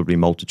probably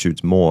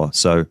multitudes more.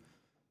 So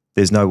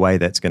there's no way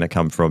that's going to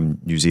come from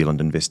New Zealand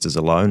investors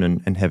alone,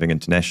 and having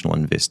international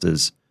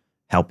investors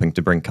helping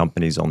to bring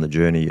companies on the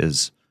journey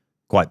is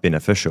quite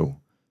beneficial.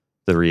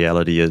 The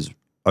reality is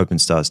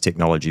OpenStar's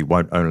technology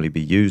won't only be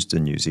used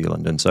in New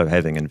Zealand, and so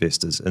having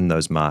investors in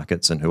those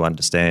markets and who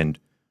understand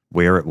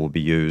where it will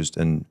be used,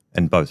 and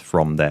both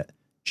from that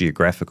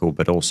geographical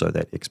but also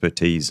that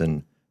expertise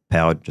and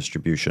power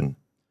distribution,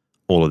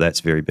 all of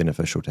that's very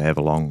beneficial to have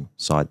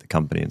alongside the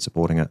company and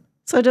supporting it.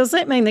 So does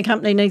that mean the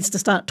company needs to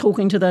start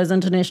talking to those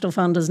international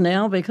funders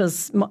now?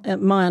 Because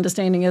my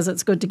understanding is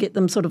it's good to get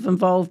them sort of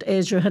involved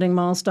as you're hitting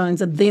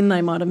milestones, and then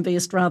they might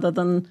invest rather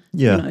than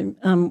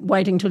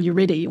waiting till you're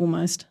ready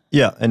almost.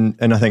 Yeah, and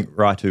I think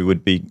Ratu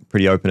would be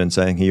pretty open in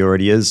saying he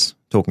already is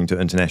talking to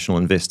international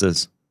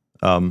investors.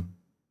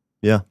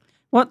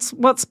 What's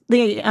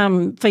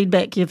the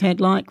feedback you've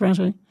had like,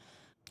 Ratu?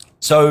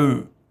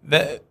 So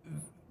the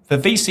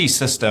VC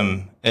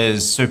system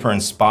is super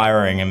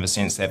inspiring in the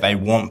sense that they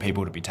want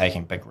people to be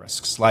taking big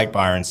risks. Like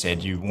Byron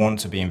said, you want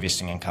to be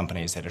investing in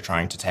companies that are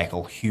trying to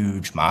tackle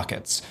huge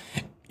markets.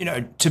 You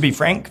know, to be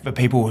frank, the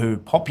people who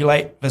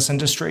populate this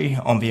industry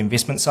on the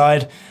investment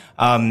side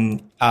are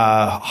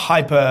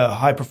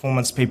high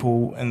performance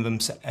people in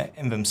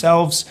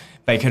themselves.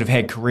 They could have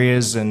had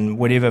careers in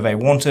whatever they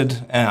wanted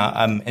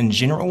in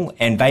general,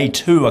 and they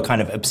too are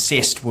kind of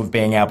obsessed with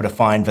being able to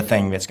find the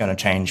thing that's going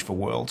to change the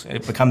world.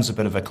 It becomes a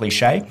bit of a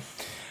cliche.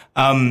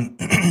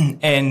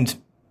 And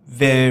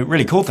the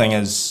really cool thing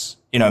is,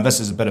 this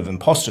is a bit of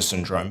imposter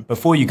syndrome.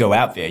 Before you go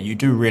out there, you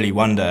do really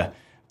wonder,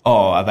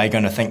 are they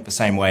going to think the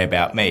same way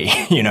about me?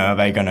 Are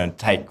they going to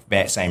take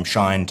that same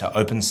shine to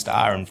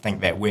OpenStar and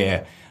think that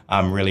we're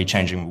really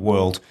changing the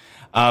world?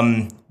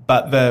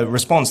 But the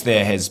response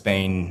there has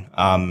been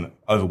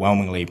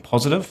overwhelmingly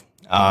positive.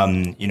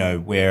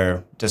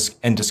 We're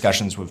in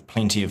discussions with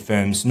plenty of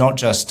firms, not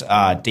just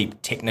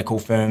deep technical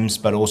firms,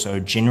 but also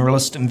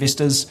generalist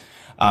investors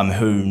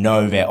who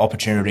know that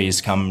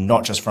opportunities come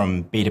not just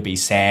from B2B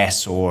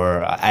SaaS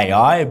or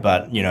AI,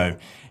 but,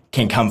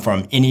 can come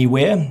from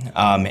anywhere,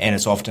 and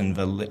it's often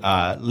the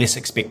less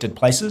expected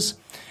places.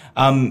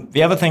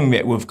 The other thing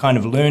that we've kind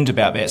of learned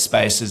about that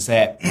space is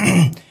that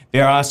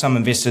there are some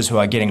investors who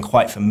are getting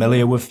quite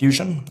familiar with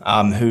Fusion,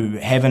 who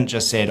haven't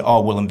just said,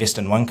 oh, we'll invest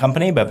in one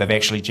company, but they've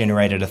actually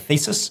generated a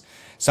thesis.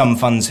 Some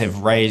funds have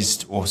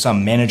raised, or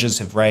some managers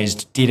have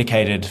raised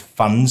dedicated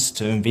funds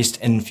to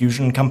invest in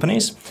Fusion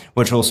companies,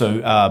 which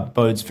also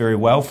bodes very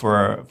well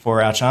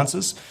for our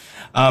chances.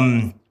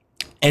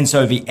 And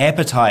so the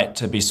appetite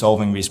to be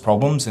solving these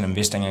problems and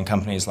investing in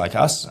companies like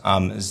us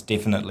is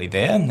definitely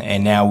there.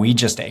 And now we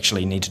just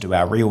actually need to do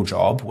our real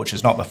job, which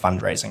is not the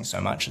fundraising so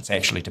much. It's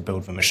actually to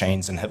build the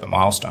machines and hit the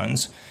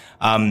milestones.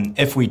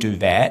 If we do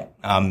that,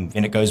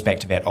 then it goes back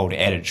to that old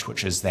adage,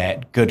 which is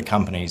that good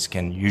companies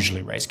can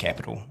usually raise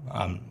capital,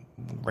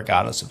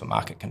 regardless of the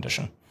market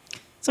condition.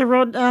 So,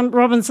 Rod,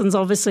 Robinson's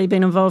obviously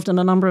been involved in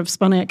a number of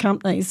spun-out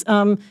companies.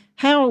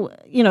 How,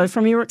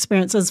 from your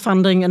experience, is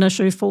funding an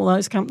issue for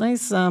those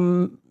companies,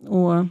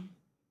 or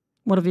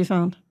what have you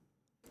found?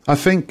 I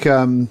think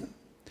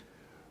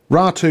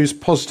Ratu's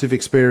positive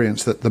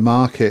experience that the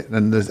market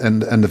and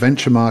the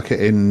venture market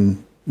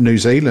in New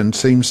Zealand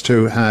seems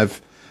to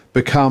have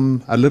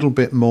become a little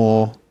bit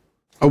more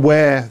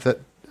aware that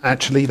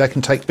actually they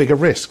can take bigger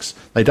risks.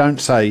 They don't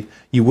say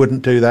you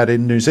wouldn't do that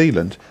in New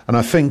Zealand, and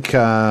I think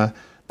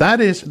that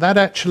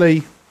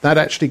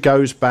actually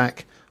goes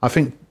back. I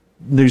think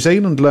New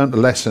Zealand learnt a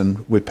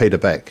lesson with Peter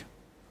Beck,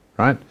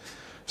 right?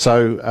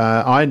 So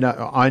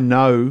I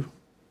know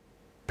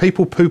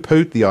people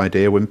poo-pooed the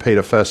idea when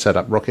Peter first set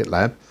up Rocket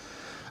Lab,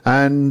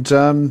 and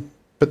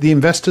but the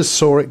investors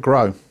saw it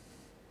grow,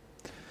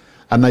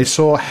 and they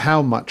saw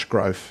how much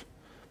growth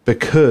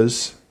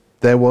because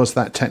there was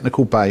that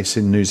technical base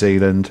in New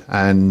Zealand,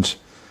 and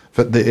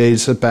that it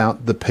is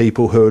about the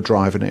people who are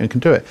driving it and can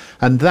do it,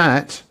 and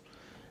that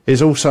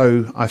is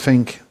also, I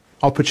think,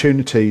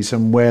 opportunities,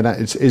 and where that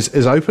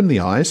is open the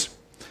eyes,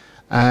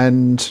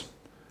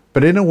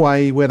 but in a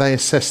way where they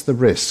assess the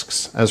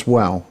risks as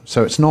well.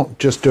 So it's not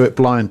just do it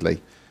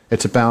blindly.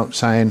 It's about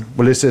saying,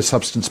 well, is there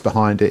substance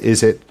behind it?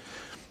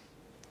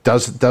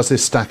 Does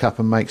this stack up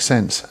and make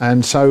sense?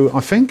 And so I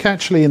think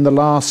actually in the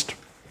last,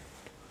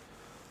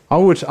 I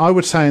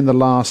would say in the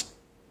last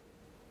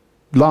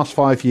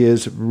 5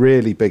 years,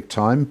 really big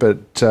time,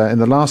 but in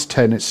the last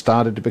 10, it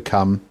started to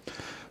become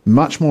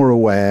much more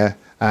aware,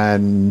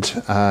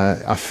 and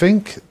I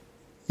think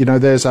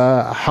there's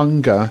a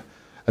hunger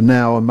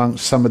now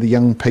amongst some of the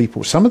young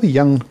people. Some of the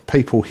young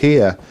people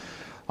here,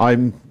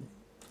 some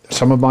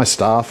of my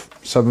staff,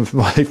 some of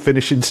my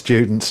finishing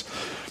students,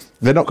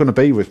 they're not going to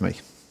be with me.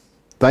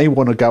 They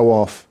want to go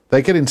off.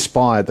 They get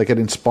inspired. They get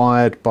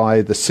inspired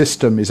by the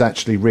system is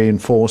actually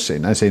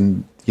reinforcing, as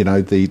in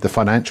the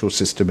financial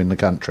system in the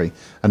country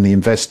and the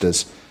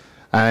investors.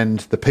 And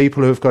the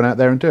people who have gone out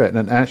there and do it.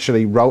 And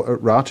actually,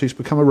 Ratu's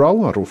become a role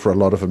model for a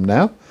lot of them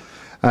now.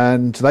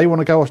 And they want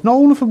to go off. Not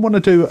all of them want to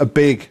do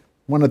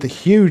one of the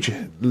huge,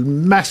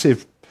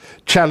 massive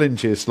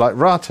challenges like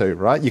Ratu,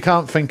 right? You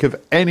can't think of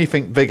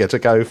anything bigger to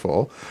go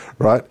for,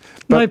 right?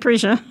 But, no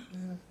pressure.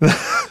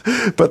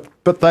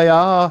 but they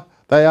are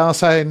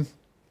saying,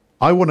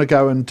 I want to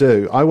go and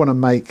I want to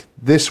make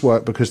this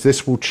work because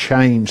this will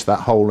change that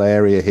whole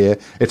area here.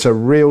 It's a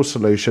real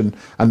solution,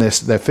 and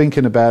they're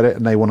thinking about it,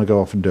 and they want to go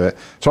off and do it.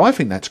 So I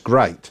think that's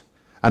great.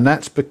 And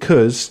that's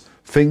because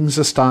things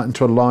are starting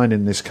to align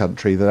in this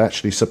country that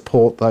actually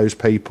support those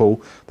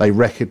people. They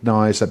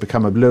recognise, they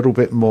become a little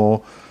bit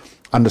more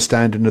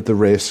understanding of the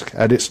risk.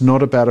 And it's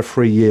not about a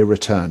 3-year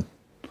return,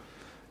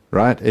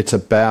 right? It's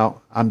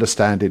about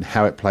understanding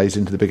how it plays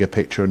into the bigger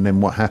picture and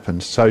then what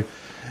happens. So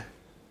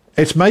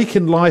it's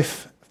making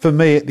life for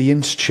me at the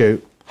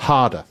Institute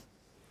harder,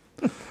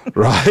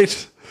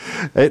 right?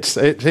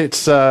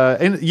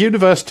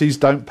 Universities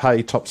don't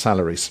pay top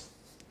salaries,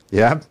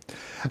 yeah,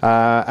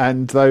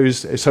 and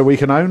so we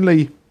can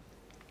only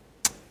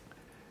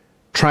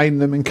train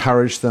them,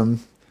 encourage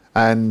them,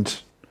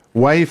 and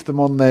wave them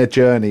on their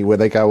journey where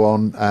they go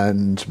on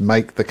and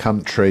make the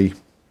country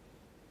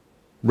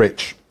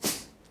rich,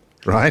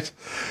 right?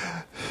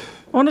 I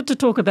wanted to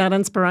talk about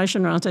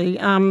inspiration, Rati.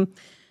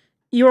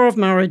 You're of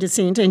Maori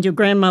descent, and your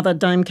grandmother,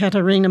 Dame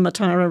Katarina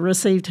Matara,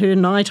 received her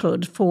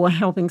knighthood for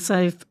helping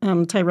save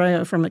Te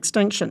Reo from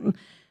extinction.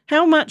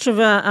 How much of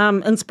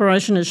an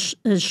inspiration is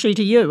she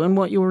to you and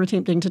what you're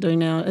attempting to do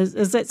now?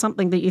 Is that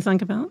something that you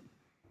think about?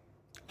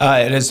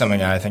 It is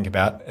something I think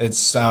about.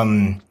 It's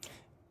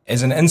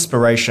as an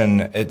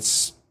inspiration,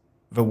 it's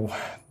the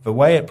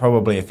way it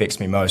probably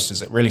affects me most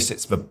is it really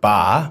sets the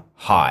bar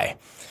high.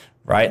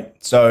 Right?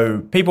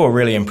 So people are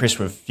really impressed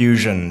with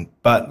Fusion,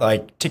 but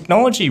like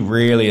technology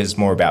really is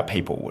more about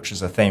people, which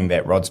is a theme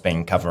that Rod's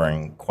been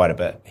covering quite a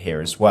bit here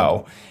as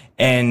well.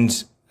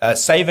 And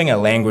saving a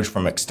language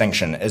from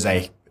extinction is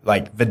a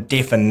like the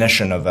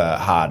definition of a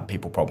hard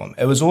people problem.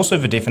 It was also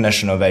the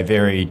definition of a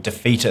very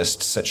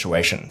defeatist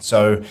situation.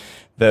 So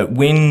that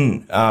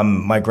when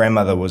my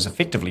grandmother was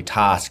effectively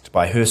tasked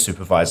by her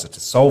supervisor to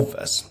solve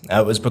this,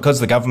 it was because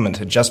the government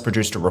had just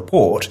produced a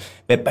report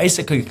that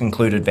basically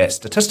concluded that,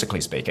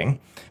 statistically speaking,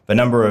 the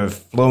number of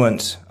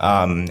fluent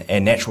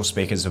and natural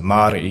speakers of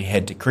Māori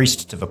had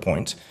decreased to the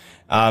point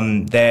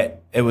that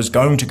it was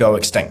going to go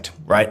extinct,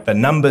 right? The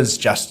numbers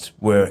just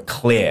were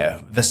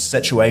clear. This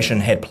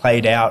situation had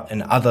played out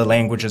in other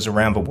languages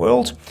around the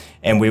world,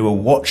 and we were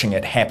watching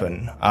it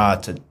happen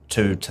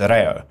to Te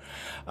Reo.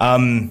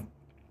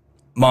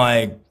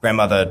 My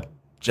grandmother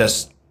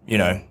just,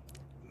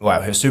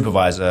 her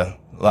supervisor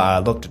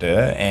looked at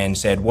her and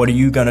said, "What are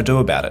you going to do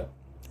about it?"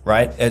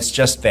 Right? It's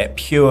just that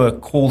pure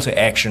call to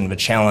action, the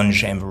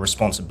challenge and the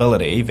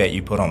responsibility that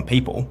you put on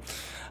people.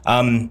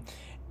 And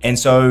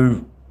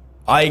so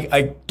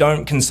I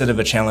don't consider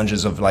the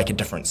challenges of like a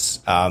different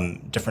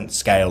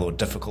scale or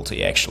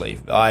difficulty, actually.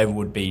 I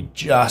would be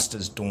just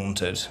as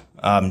daunted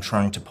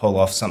trying to pull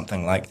off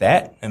something like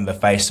that in the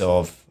face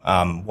of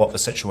what the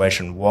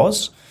situation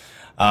was.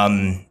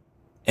 And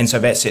so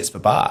that sets the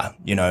bar.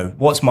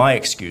 What's my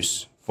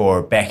excuse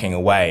for backing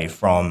away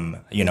from,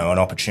 an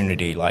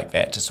opportunity like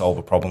that to solve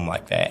a problem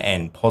like that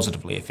and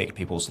positively affect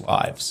people's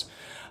lives?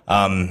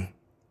 What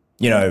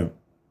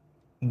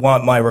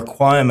my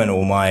requirement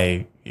or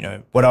my,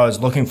 what I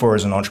was looking for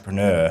as an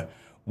entrepreneur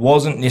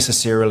wasn't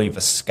necessarily the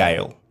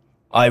scale.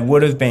 I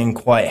would have been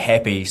quite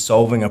happy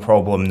solving a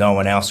problem no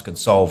one else could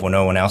solve or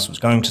no one else was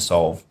going to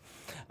solve,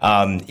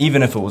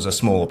 even if it was a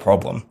smaller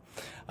problem.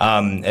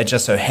 It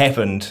just so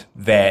happened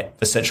that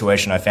the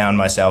situation I found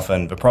myself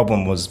in, the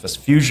problem was this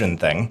fusion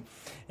thing,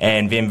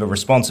 and then the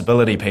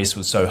responsibility piece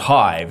was so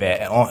high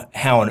that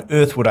how on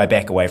earth would I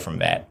back away from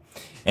that?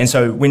 And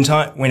so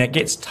when it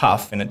gets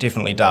tough, and it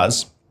definitely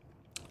does,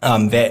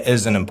 that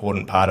is an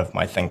important part of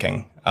my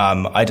thinking.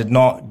 I did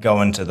not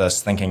go into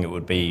this thinking it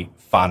would be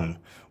fun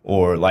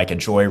or like a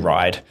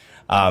joyride.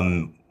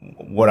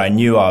 What I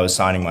knew I was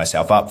signing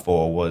myself up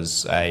for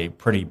was a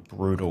pretty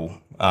brutal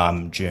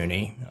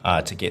journey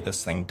to get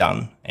this thing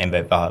done, and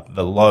that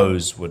the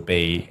lows would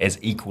be as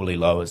equally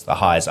low as the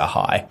highs are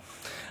high.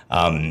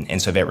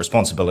 And so that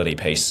responsibility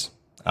piece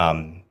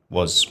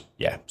was,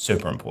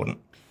 super important.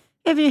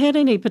 Have you had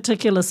any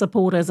particular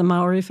support as a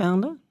Māori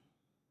founder?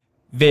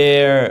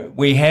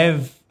 We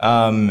have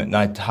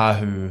Ngāi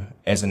Tahu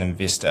as an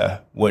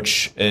investor,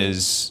 which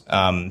is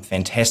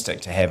fantastic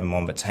to have him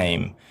on the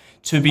team.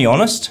 To be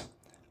honest,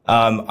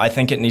 I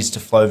think it needs to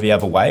flow the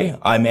other way.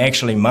 I'm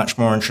actually much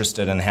more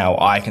interested in how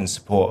I can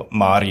support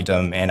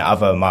Māoridom and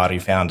other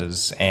Māori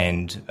founders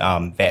and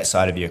that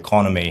side of the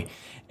economy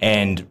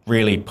and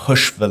really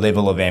push the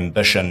level of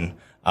ambition.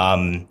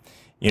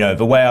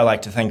 The way I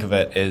like to think of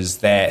it is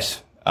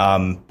that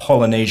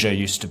Polynesia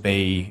used to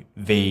be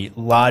the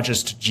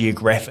largest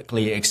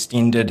geographically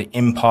extended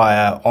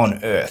empire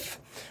on Earth,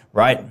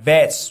 right?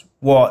 That's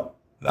what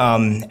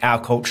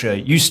our culture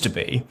used to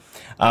be.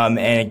 And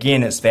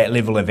again, it's that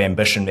level of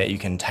ambition that you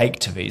can take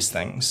to these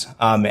things.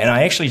 And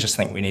I actually just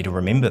think we need to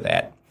remember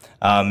that.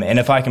 And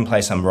if I can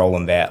play some role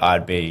in that,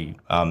 I'd be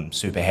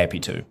super happy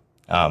to.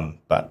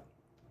 But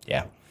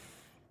yeah.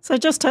 So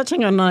just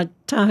touching on Ngāi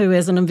Tahu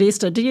as an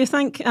investor, do you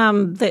think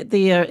that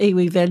their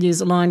iwi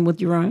values align with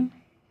your own?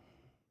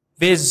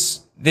 There's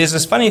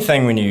this funny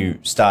thing when you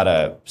start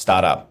a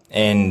startup,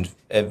 and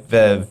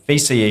the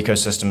VC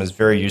ecosystem is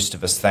very used to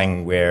this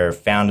thing where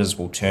founders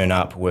will turn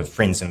up with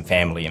friends and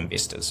family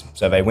investors.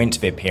 So they went to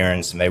their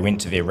parents and they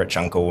went to their rich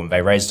uncle and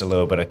they raised a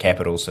little bit of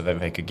capital so that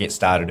they could get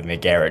started in their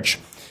garage.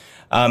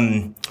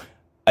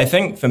 I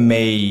think for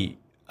me,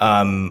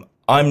 I'm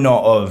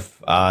not of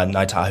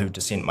Ngāi Tahu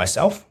descent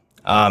myself,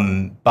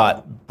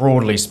 but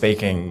broadly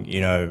speaking,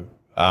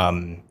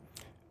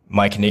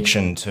 my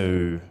connection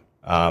to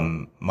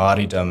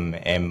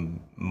Māoridom and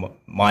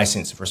my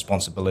sense of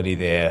responsibility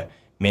there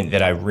meant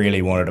that I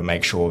really wanted to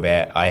make sure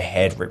that I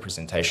had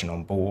representation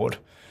on board.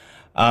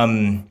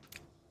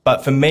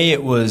 But for me,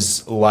 it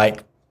was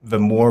like the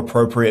more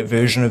appropriate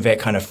version of that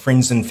kind of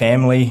friends and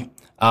family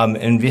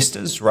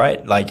investors,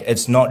 right? Like,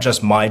 it's not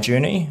just my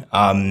journey.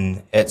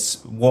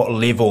 It's what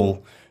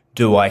level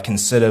do I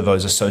consider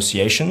those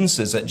associations?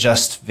 Is it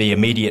just the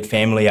immediate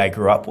family I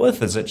grew up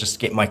with? Is it just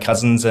get my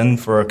cousins in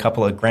for a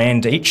couple of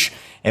grand each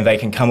and they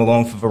can come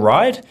along for the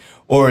ride?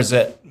 Or is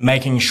it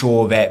making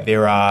sure that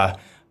there are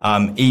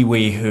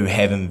iwi who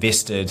have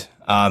invested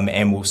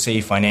and will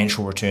see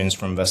financial returns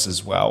from this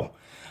as well?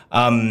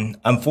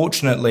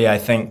 Unfortunately, I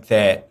think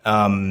that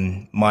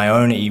my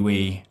own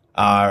iwi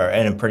are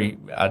in a pretty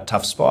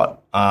tough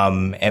spot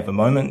at the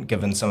moment,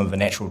 given some of the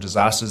natural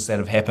disasters that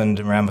have happened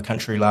around the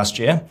country last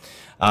year.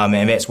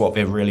 And that's what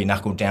they've really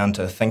knuckled down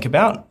to think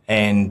about.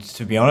 And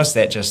to be honest,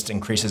 that just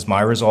increases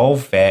my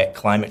resolve that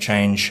climate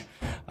change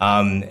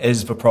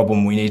is the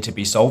problem we need to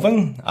be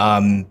solving.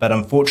 But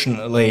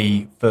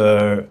unfortunately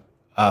for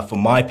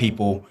my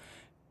people,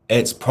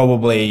 it's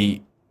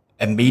probably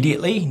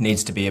immediately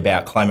needs to be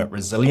about climate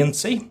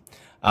resiliency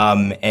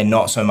and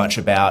not so much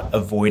about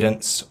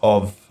avoidance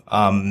of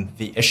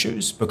the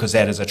issues, because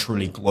that is a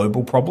truly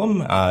global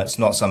problem. It's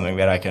not something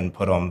that I can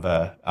put on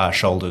the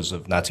shoulders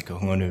of Ngāti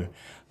Kahungunu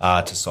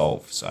to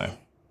solve. So,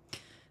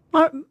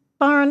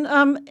 Byron,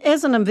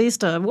 as an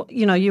investor,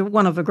 you're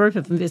one of a group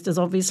of investors,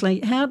 obviously.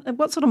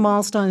 What sort of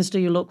milestones do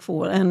you look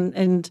for?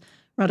 And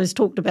Ruddy's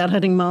talked about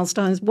hitting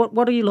milestones.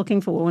 What are you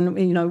looking for?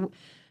 And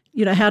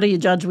how do you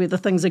judge whether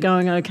things are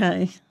going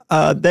okay?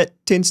 That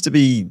tends to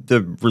be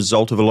the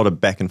result of a lot of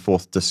back and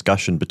forth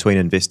discussion between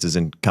investors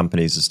and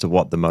companies as to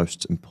what the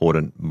most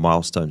important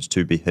milestones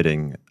to be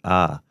hitting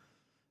are.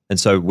 And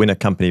so when a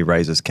company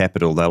raises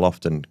capital, they'll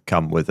often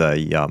come with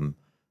a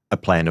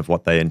plan of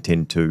what they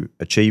intend to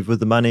achieve with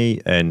the money.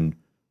 And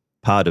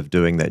part of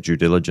doing that due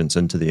diligence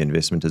into the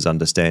investment is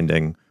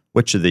understanding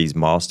which of these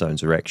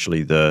milestones are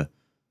actually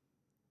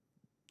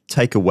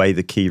take away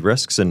the key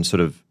risks and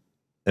sort of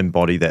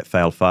embody that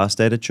fail fast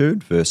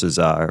attitude versus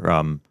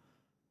are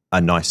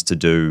nice to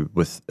do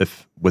with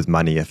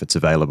money if it's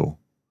available.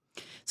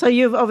 So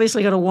you've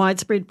obviously got a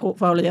widespread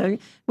portfolio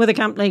with a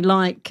company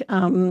like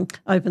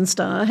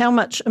OpenStar. How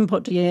much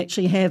input do you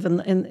actually have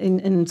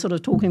in sort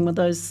of talking with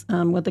those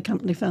with the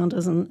company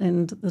founders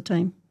and the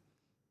team?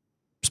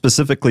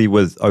 Specifically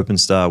with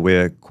OpenStar,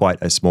 we're quite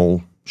a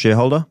small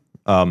shareholder,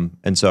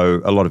 and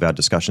so a lot of our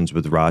discussions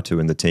with Ratu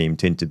and the team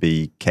tend to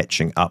be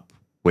catching up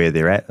where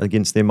they're at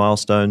against their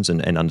milestones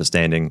and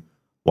understanding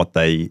what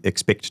they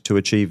expect to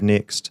achieve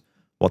next,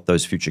 what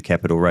those future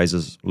capital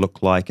raises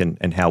look like,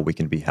 and how we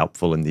can be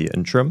helpful in the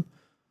interim.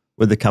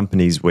 With the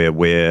companies where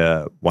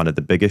we're one of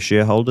the biggest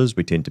shareholders,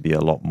 we tend to be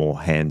a lot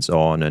more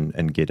hands-on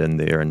and get in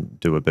there and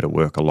do a bit of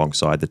work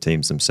alongside the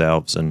teams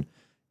themselves. And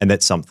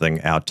that's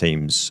something our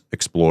team's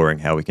exploring,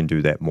 how we can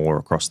do that more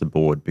across the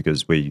board,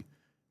 because we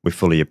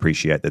fully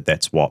appreciate that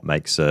that's what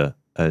makes an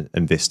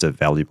investor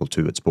valuable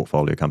to its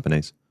portfolio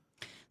companies.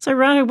 So,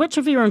 Ratu, which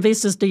of your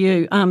investors do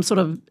you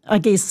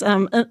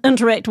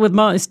interact with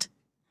most?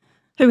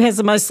 Who has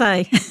the most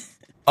say?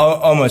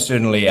 Almost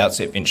certainly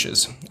Outset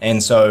Ventures.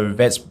 And so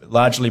that's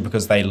largely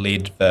because they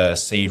led the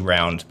seed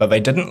round, but they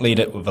didn't lead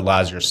it with a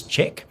largest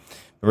check.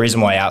 The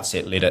reason why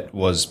Outset led it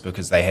was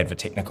because they had the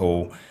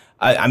technical...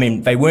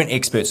 they weren't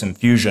experts in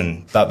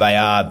fusion, but they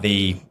are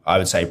I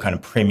would say, kind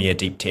of premier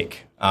deep tech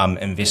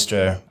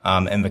investor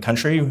in the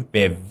country.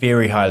 They're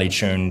very highly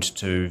tuned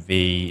to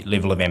the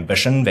level of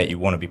ambition that you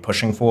want to be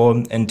pushing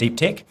for in deep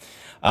tech.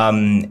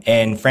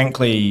 And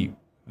frankly,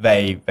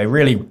 they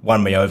really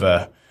won me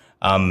over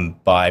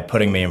by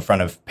putting me in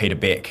front of Peter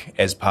Beck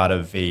as part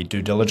of the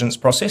due diligence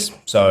process.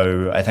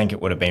 So I think it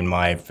would have been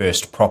my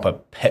first proper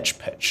pitch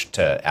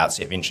to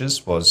Outset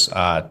Ventures was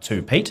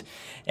to Pete.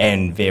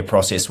 And their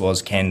process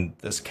was, can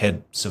this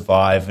kid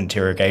survive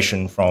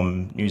interrogation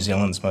from New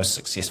Zealand's most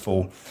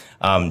successful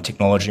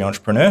technology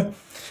entrepreneur?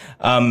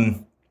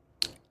 And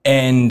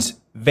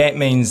that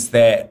means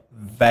that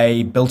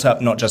they built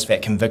up not just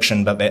that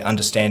conviction, but that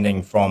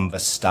understanding from the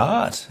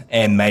start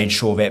and made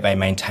sure that they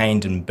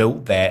maintained and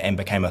built that and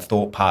became a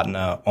thought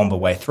partner on the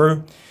way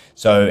through.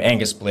 So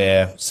Angus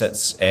Blair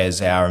sits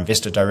as our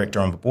investor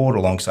director on the board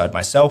alongside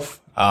myself,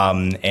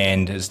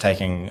 and is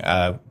taking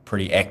a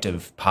pretty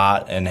active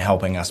part in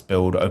helping us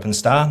build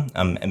OpenStar,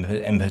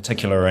 in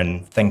particular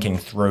in thinking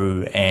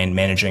through and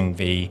managing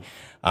the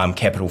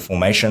capital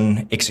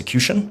formation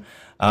execution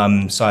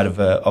side of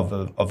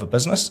the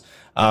business.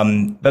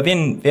 But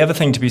then the other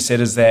thing to be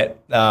said is that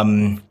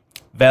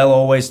they'll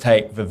always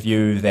take the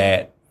view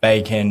that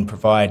they can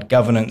provide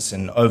governance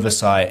and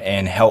oversight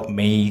and help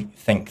me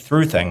think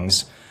through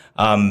things.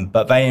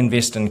 But they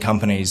invest in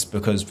companies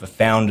because the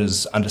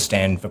founders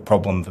understand the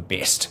problem the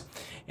best.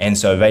 And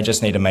so they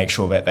just need to make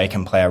sure that they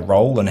can play a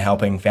role in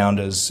helping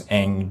founders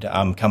and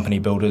company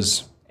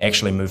builders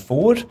actually move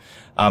forward.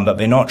 But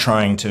they're not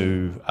trying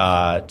to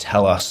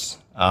tell us,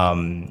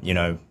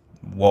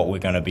 what we're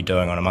going to be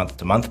doing on a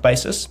month-to-month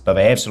basis, but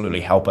they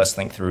absolutely help us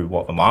think through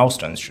what the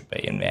milestones should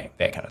be and that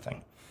kind of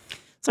thing.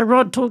 So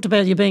Rod talked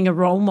about you being a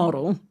role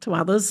model to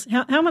others.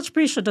 How much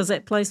pressure does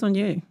that place on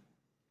you?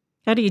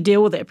 How do you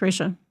deal with that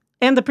pressure?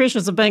 And the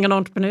pressures of being an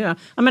entrepreneur.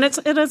 I mean,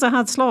 it is a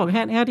hard slog.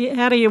 How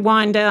do you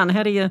wind down?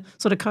 How do you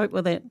sort of cope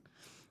with that?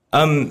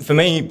 For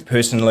me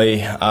personally,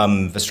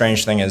 the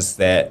strange thing is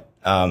that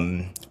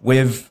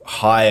we've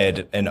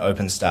hired in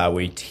OpenStar,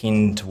 we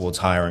tend towards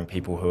hiring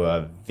people who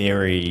are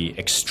very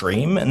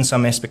extreme in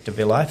some aspect of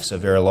their life. So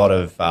there are a lot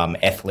of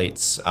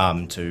athletes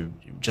to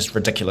just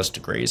ridiculous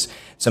degrees.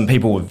 Some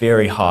people with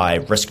very high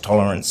risk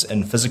tolerance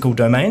in physical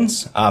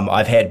domains.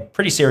 I've had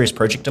pretty serious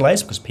project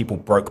delays because people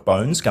broke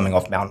bones coming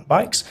off mountain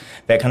bikes,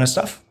 that kind of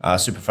stuff.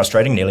 Super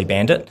frustrating, nearly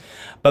banned it.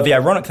 But the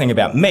ironic thing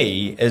about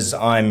me is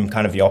I'm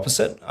kind of the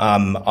opposite.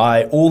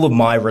 All of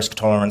my risk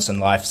tolerance in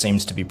life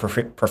seems to be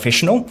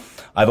professional.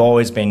 I've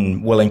always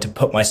been willing to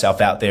put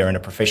myself out there in a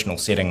professional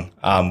setting,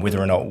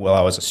 whether or not while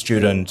I was a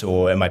student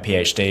or in my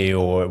PhD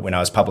or when I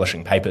was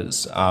publishing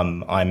papers.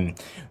 I'm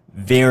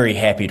very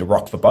happy to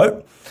rock the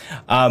boat.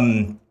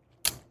 And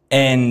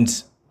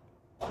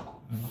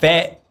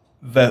the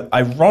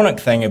ironic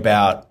thing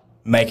about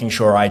making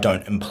sure I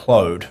don't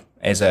implode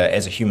as a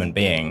human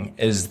being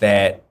is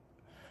that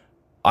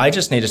I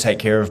just need to take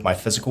care of my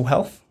physical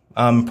health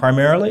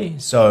primarily.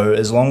 So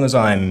as long as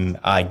I'm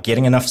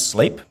getting enough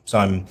sleep,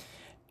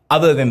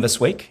 other than this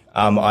week,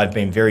 I've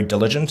been very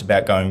diligent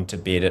about going to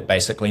bed at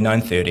basically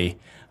 9:30,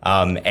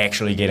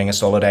 actually getting a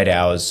solid 8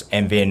 hours,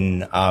 and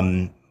then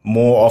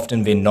more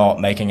often than not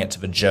making it to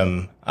the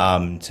gym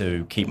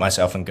to keep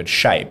myself in good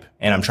shape.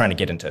 And I'm trying to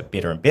get into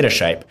better and better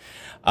shape.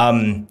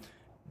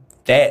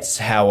 That's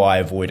how I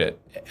avoid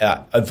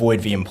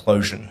the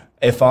implosion.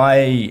 If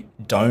I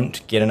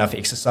don't get enough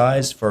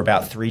exercise for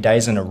about 3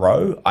 days in a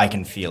row, I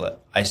can feel it.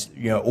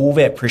 All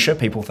that pressure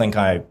people think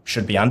I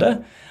should be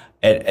under,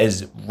 it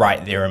is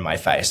right there in my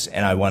face.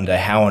 And I wonder,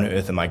 how on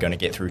earth am I going to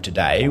get through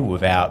today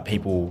without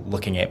people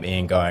looking at me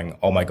and going,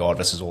 oh my God,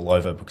 this is all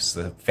over because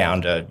the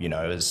founder,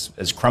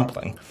 is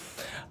crumpling.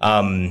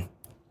 And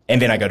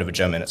then I go to the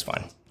gym and it's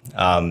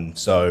fine.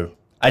 So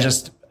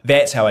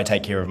that's how I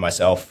take care of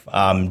myself.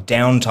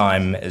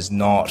 Downtime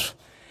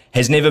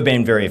has never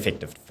been very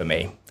effective for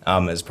me.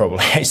 Is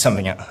probably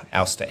something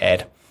else to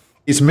add.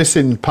 He's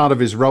missing part of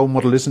his role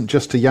model isn't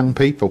just to young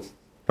people,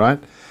 right?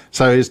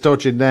 So he's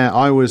dodging there.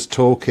 I was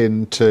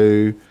talking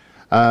to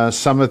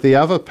some of the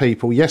other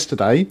people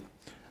yesterday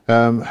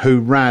who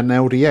ran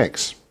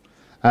LDX,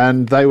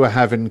 and they were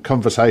having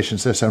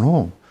conversations. They're saying,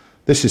 oh,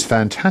 this is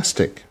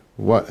fantastic,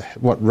 what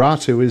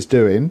Ratu is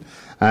doing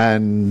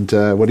and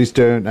what he's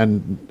doing.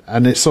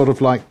 And it's sort of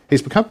like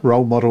he's become a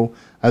role model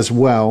as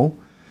well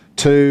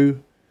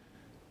to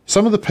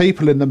some of the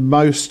people in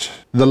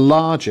the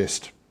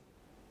largest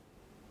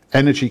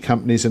energy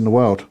companies in the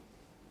world.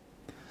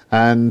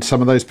 And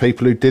some of those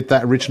people who did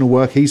that original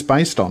work he's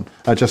based on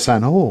are just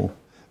saying, oh,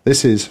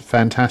 this is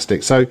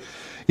fantastic. So,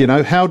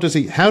 how does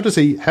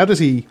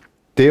he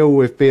deal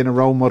with being a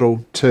role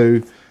model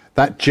to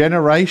that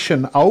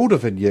generation older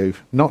than you,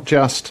 not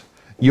just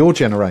your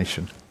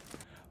generation?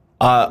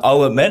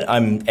 I'll admit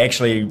I'm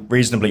actually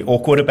reasonably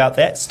awkward about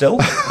that still.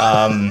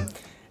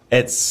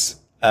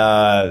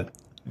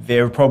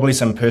 There are probably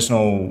some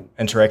personal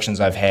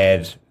interactions I've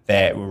had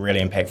that were really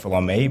impactful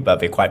on me, but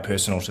they're quite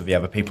personal to the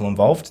other people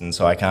involved, and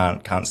so I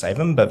can't save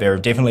them. But there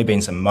have definitely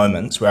been some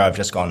moments where I've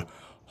just gone,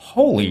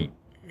 holy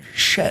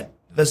shit,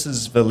 this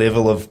is the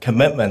level of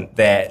commitment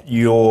that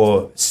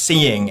you're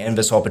seeing in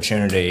this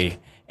opportunity,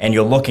 and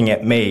you're looking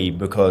at me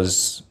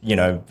because,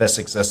 this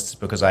exists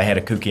because I had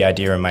a kooky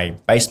idea in my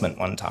basement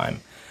one time.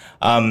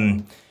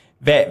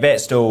 That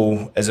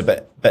still is a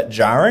bit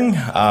jarring,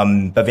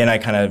 but then I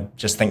kind of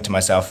just think to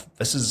myself,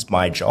 this is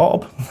my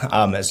job.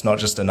 It's not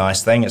just a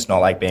nice thing. It's not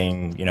like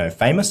being,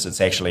 famous.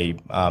 It's actually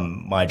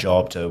my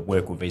job to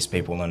work with these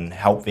people and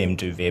help them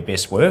do their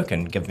best work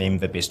and give them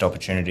the best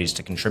opportunities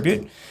to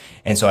contribute.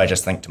 And so I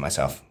just think to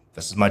myself,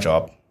 this is my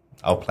job.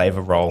 I'll play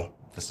the role.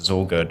 This is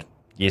all good.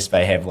 Yes,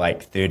 they have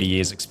like 30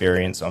 years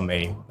experience on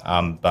me,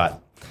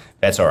 but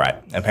that's all right.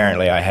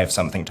 Apparently I have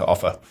something to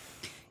offer.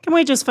 Can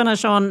we just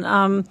finish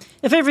on,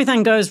 if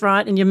everything goes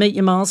right and you meet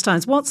your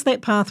milestones, what's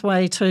that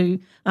pathway to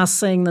us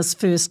seeing this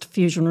first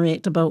fusion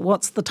reactor built?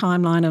 What's the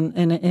timeline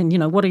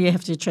and what do you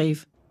have to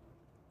achieve?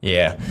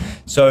 Yeah,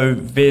 so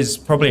there's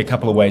probably a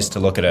couple of ways to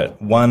look at it.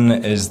 One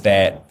is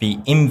that the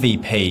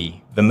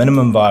MVP, the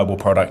minimum viable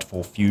product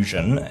for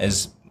fusion,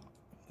 is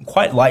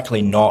quite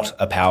likely not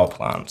a power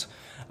plant.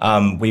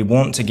 We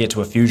want to get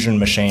to a fusion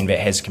machine that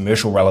has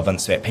commercial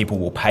relevance that people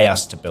will pay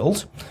us to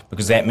build,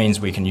 because that means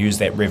we can use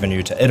that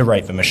revenue to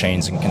iterate the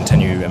machines and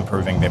continue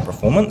improving their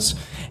performance.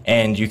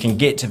 And you can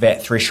get to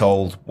that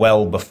threshold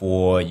well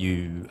before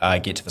you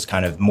get to this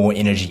kind of more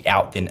energy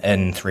out than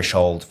in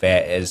threshold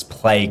that has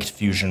plagued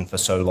fusion for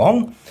so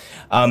long.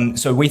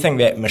 So we think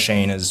that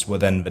machine is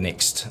within the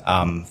next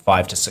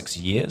 5 to 6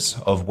 years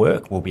of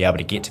work. We'll be able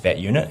to get to that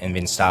unit and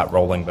then start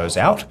rolling those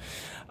out.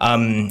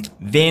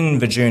 Then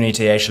the journey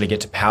to actually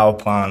get to power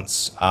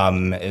plants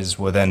is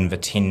within the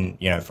 10,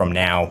 from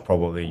now,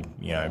 probably,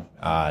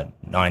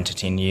 9 to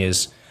 10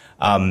 years.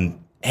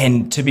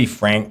 And to be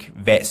frank,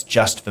 that's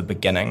just the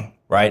beginning,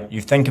 right?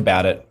 You think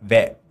about it,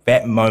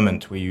 that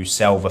moment where you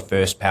sell the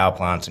first power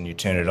plant and you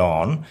turn it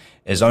on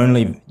is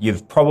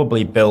you've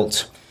probably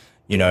built,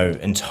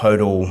 in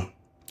total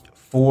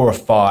 4 or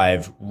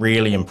 5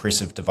 really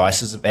impressive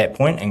devices at that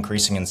point,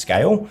 increasing in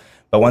scale.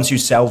 But once you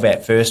sell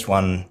that first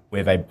one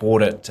where they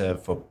bought it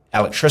for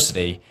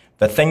electricity,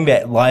 the thing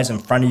that lies in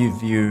front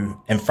of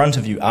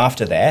you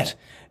after that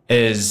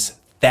is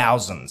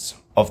thousands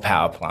of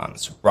power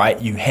plants, right?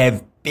 You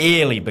have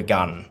barely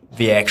begun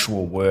the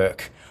actual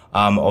work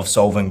of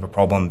solving the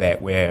problem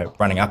that we're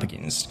running up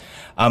against.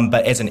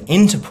 But as an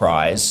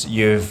enterprise,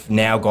 you've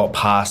now got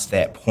past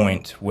that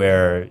point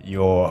where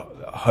you're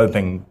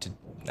hoping to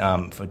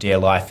for dear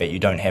life that you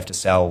don't have to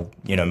sell,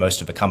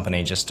 most of the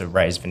company just to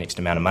raise the next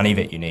amount of money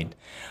that you need.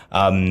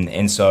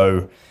 And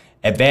so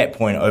at that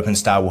point,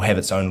 OpenStar will have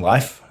its own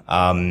life.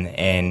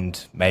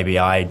 And maybe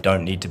I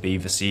don't need to be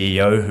the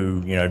CEO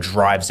who,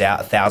 drives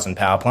out 1,000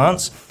 power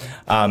plants.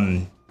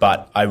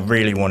 But I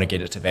really want to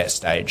get it to that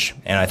stage.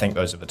 And I think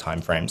those are the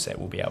timeframes that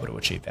we'll be able to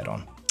achieve that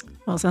on.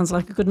 Well, sounds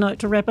like a good note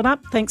to wrap it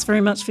up. Thanks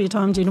very much for your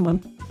time,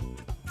 gentlemen.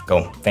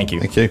 Cool. Thank you.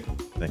 Thank you.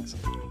 Thanks.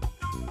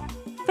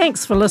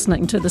 Thanks for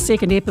listening to the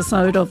second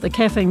episode of the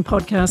Caffeine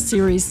podcast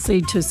series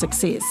Seed to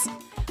Success.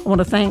 I want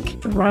to thank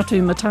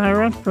Ratu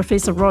Matara,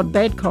 Professor Rod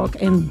Badcock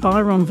and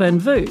Byron Van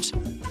Voot,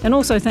 and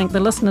also thank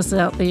the listeners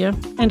out there,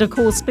 and of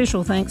course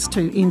special thanks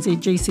to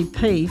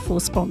NZGCP for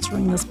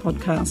sponsoring this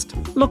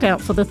podcast. Look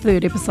out for the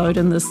third episode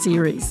in this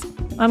series.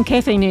 I'm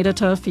Caffeine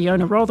editor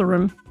Fiona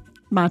Rotherham.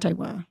 Mā te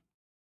wā.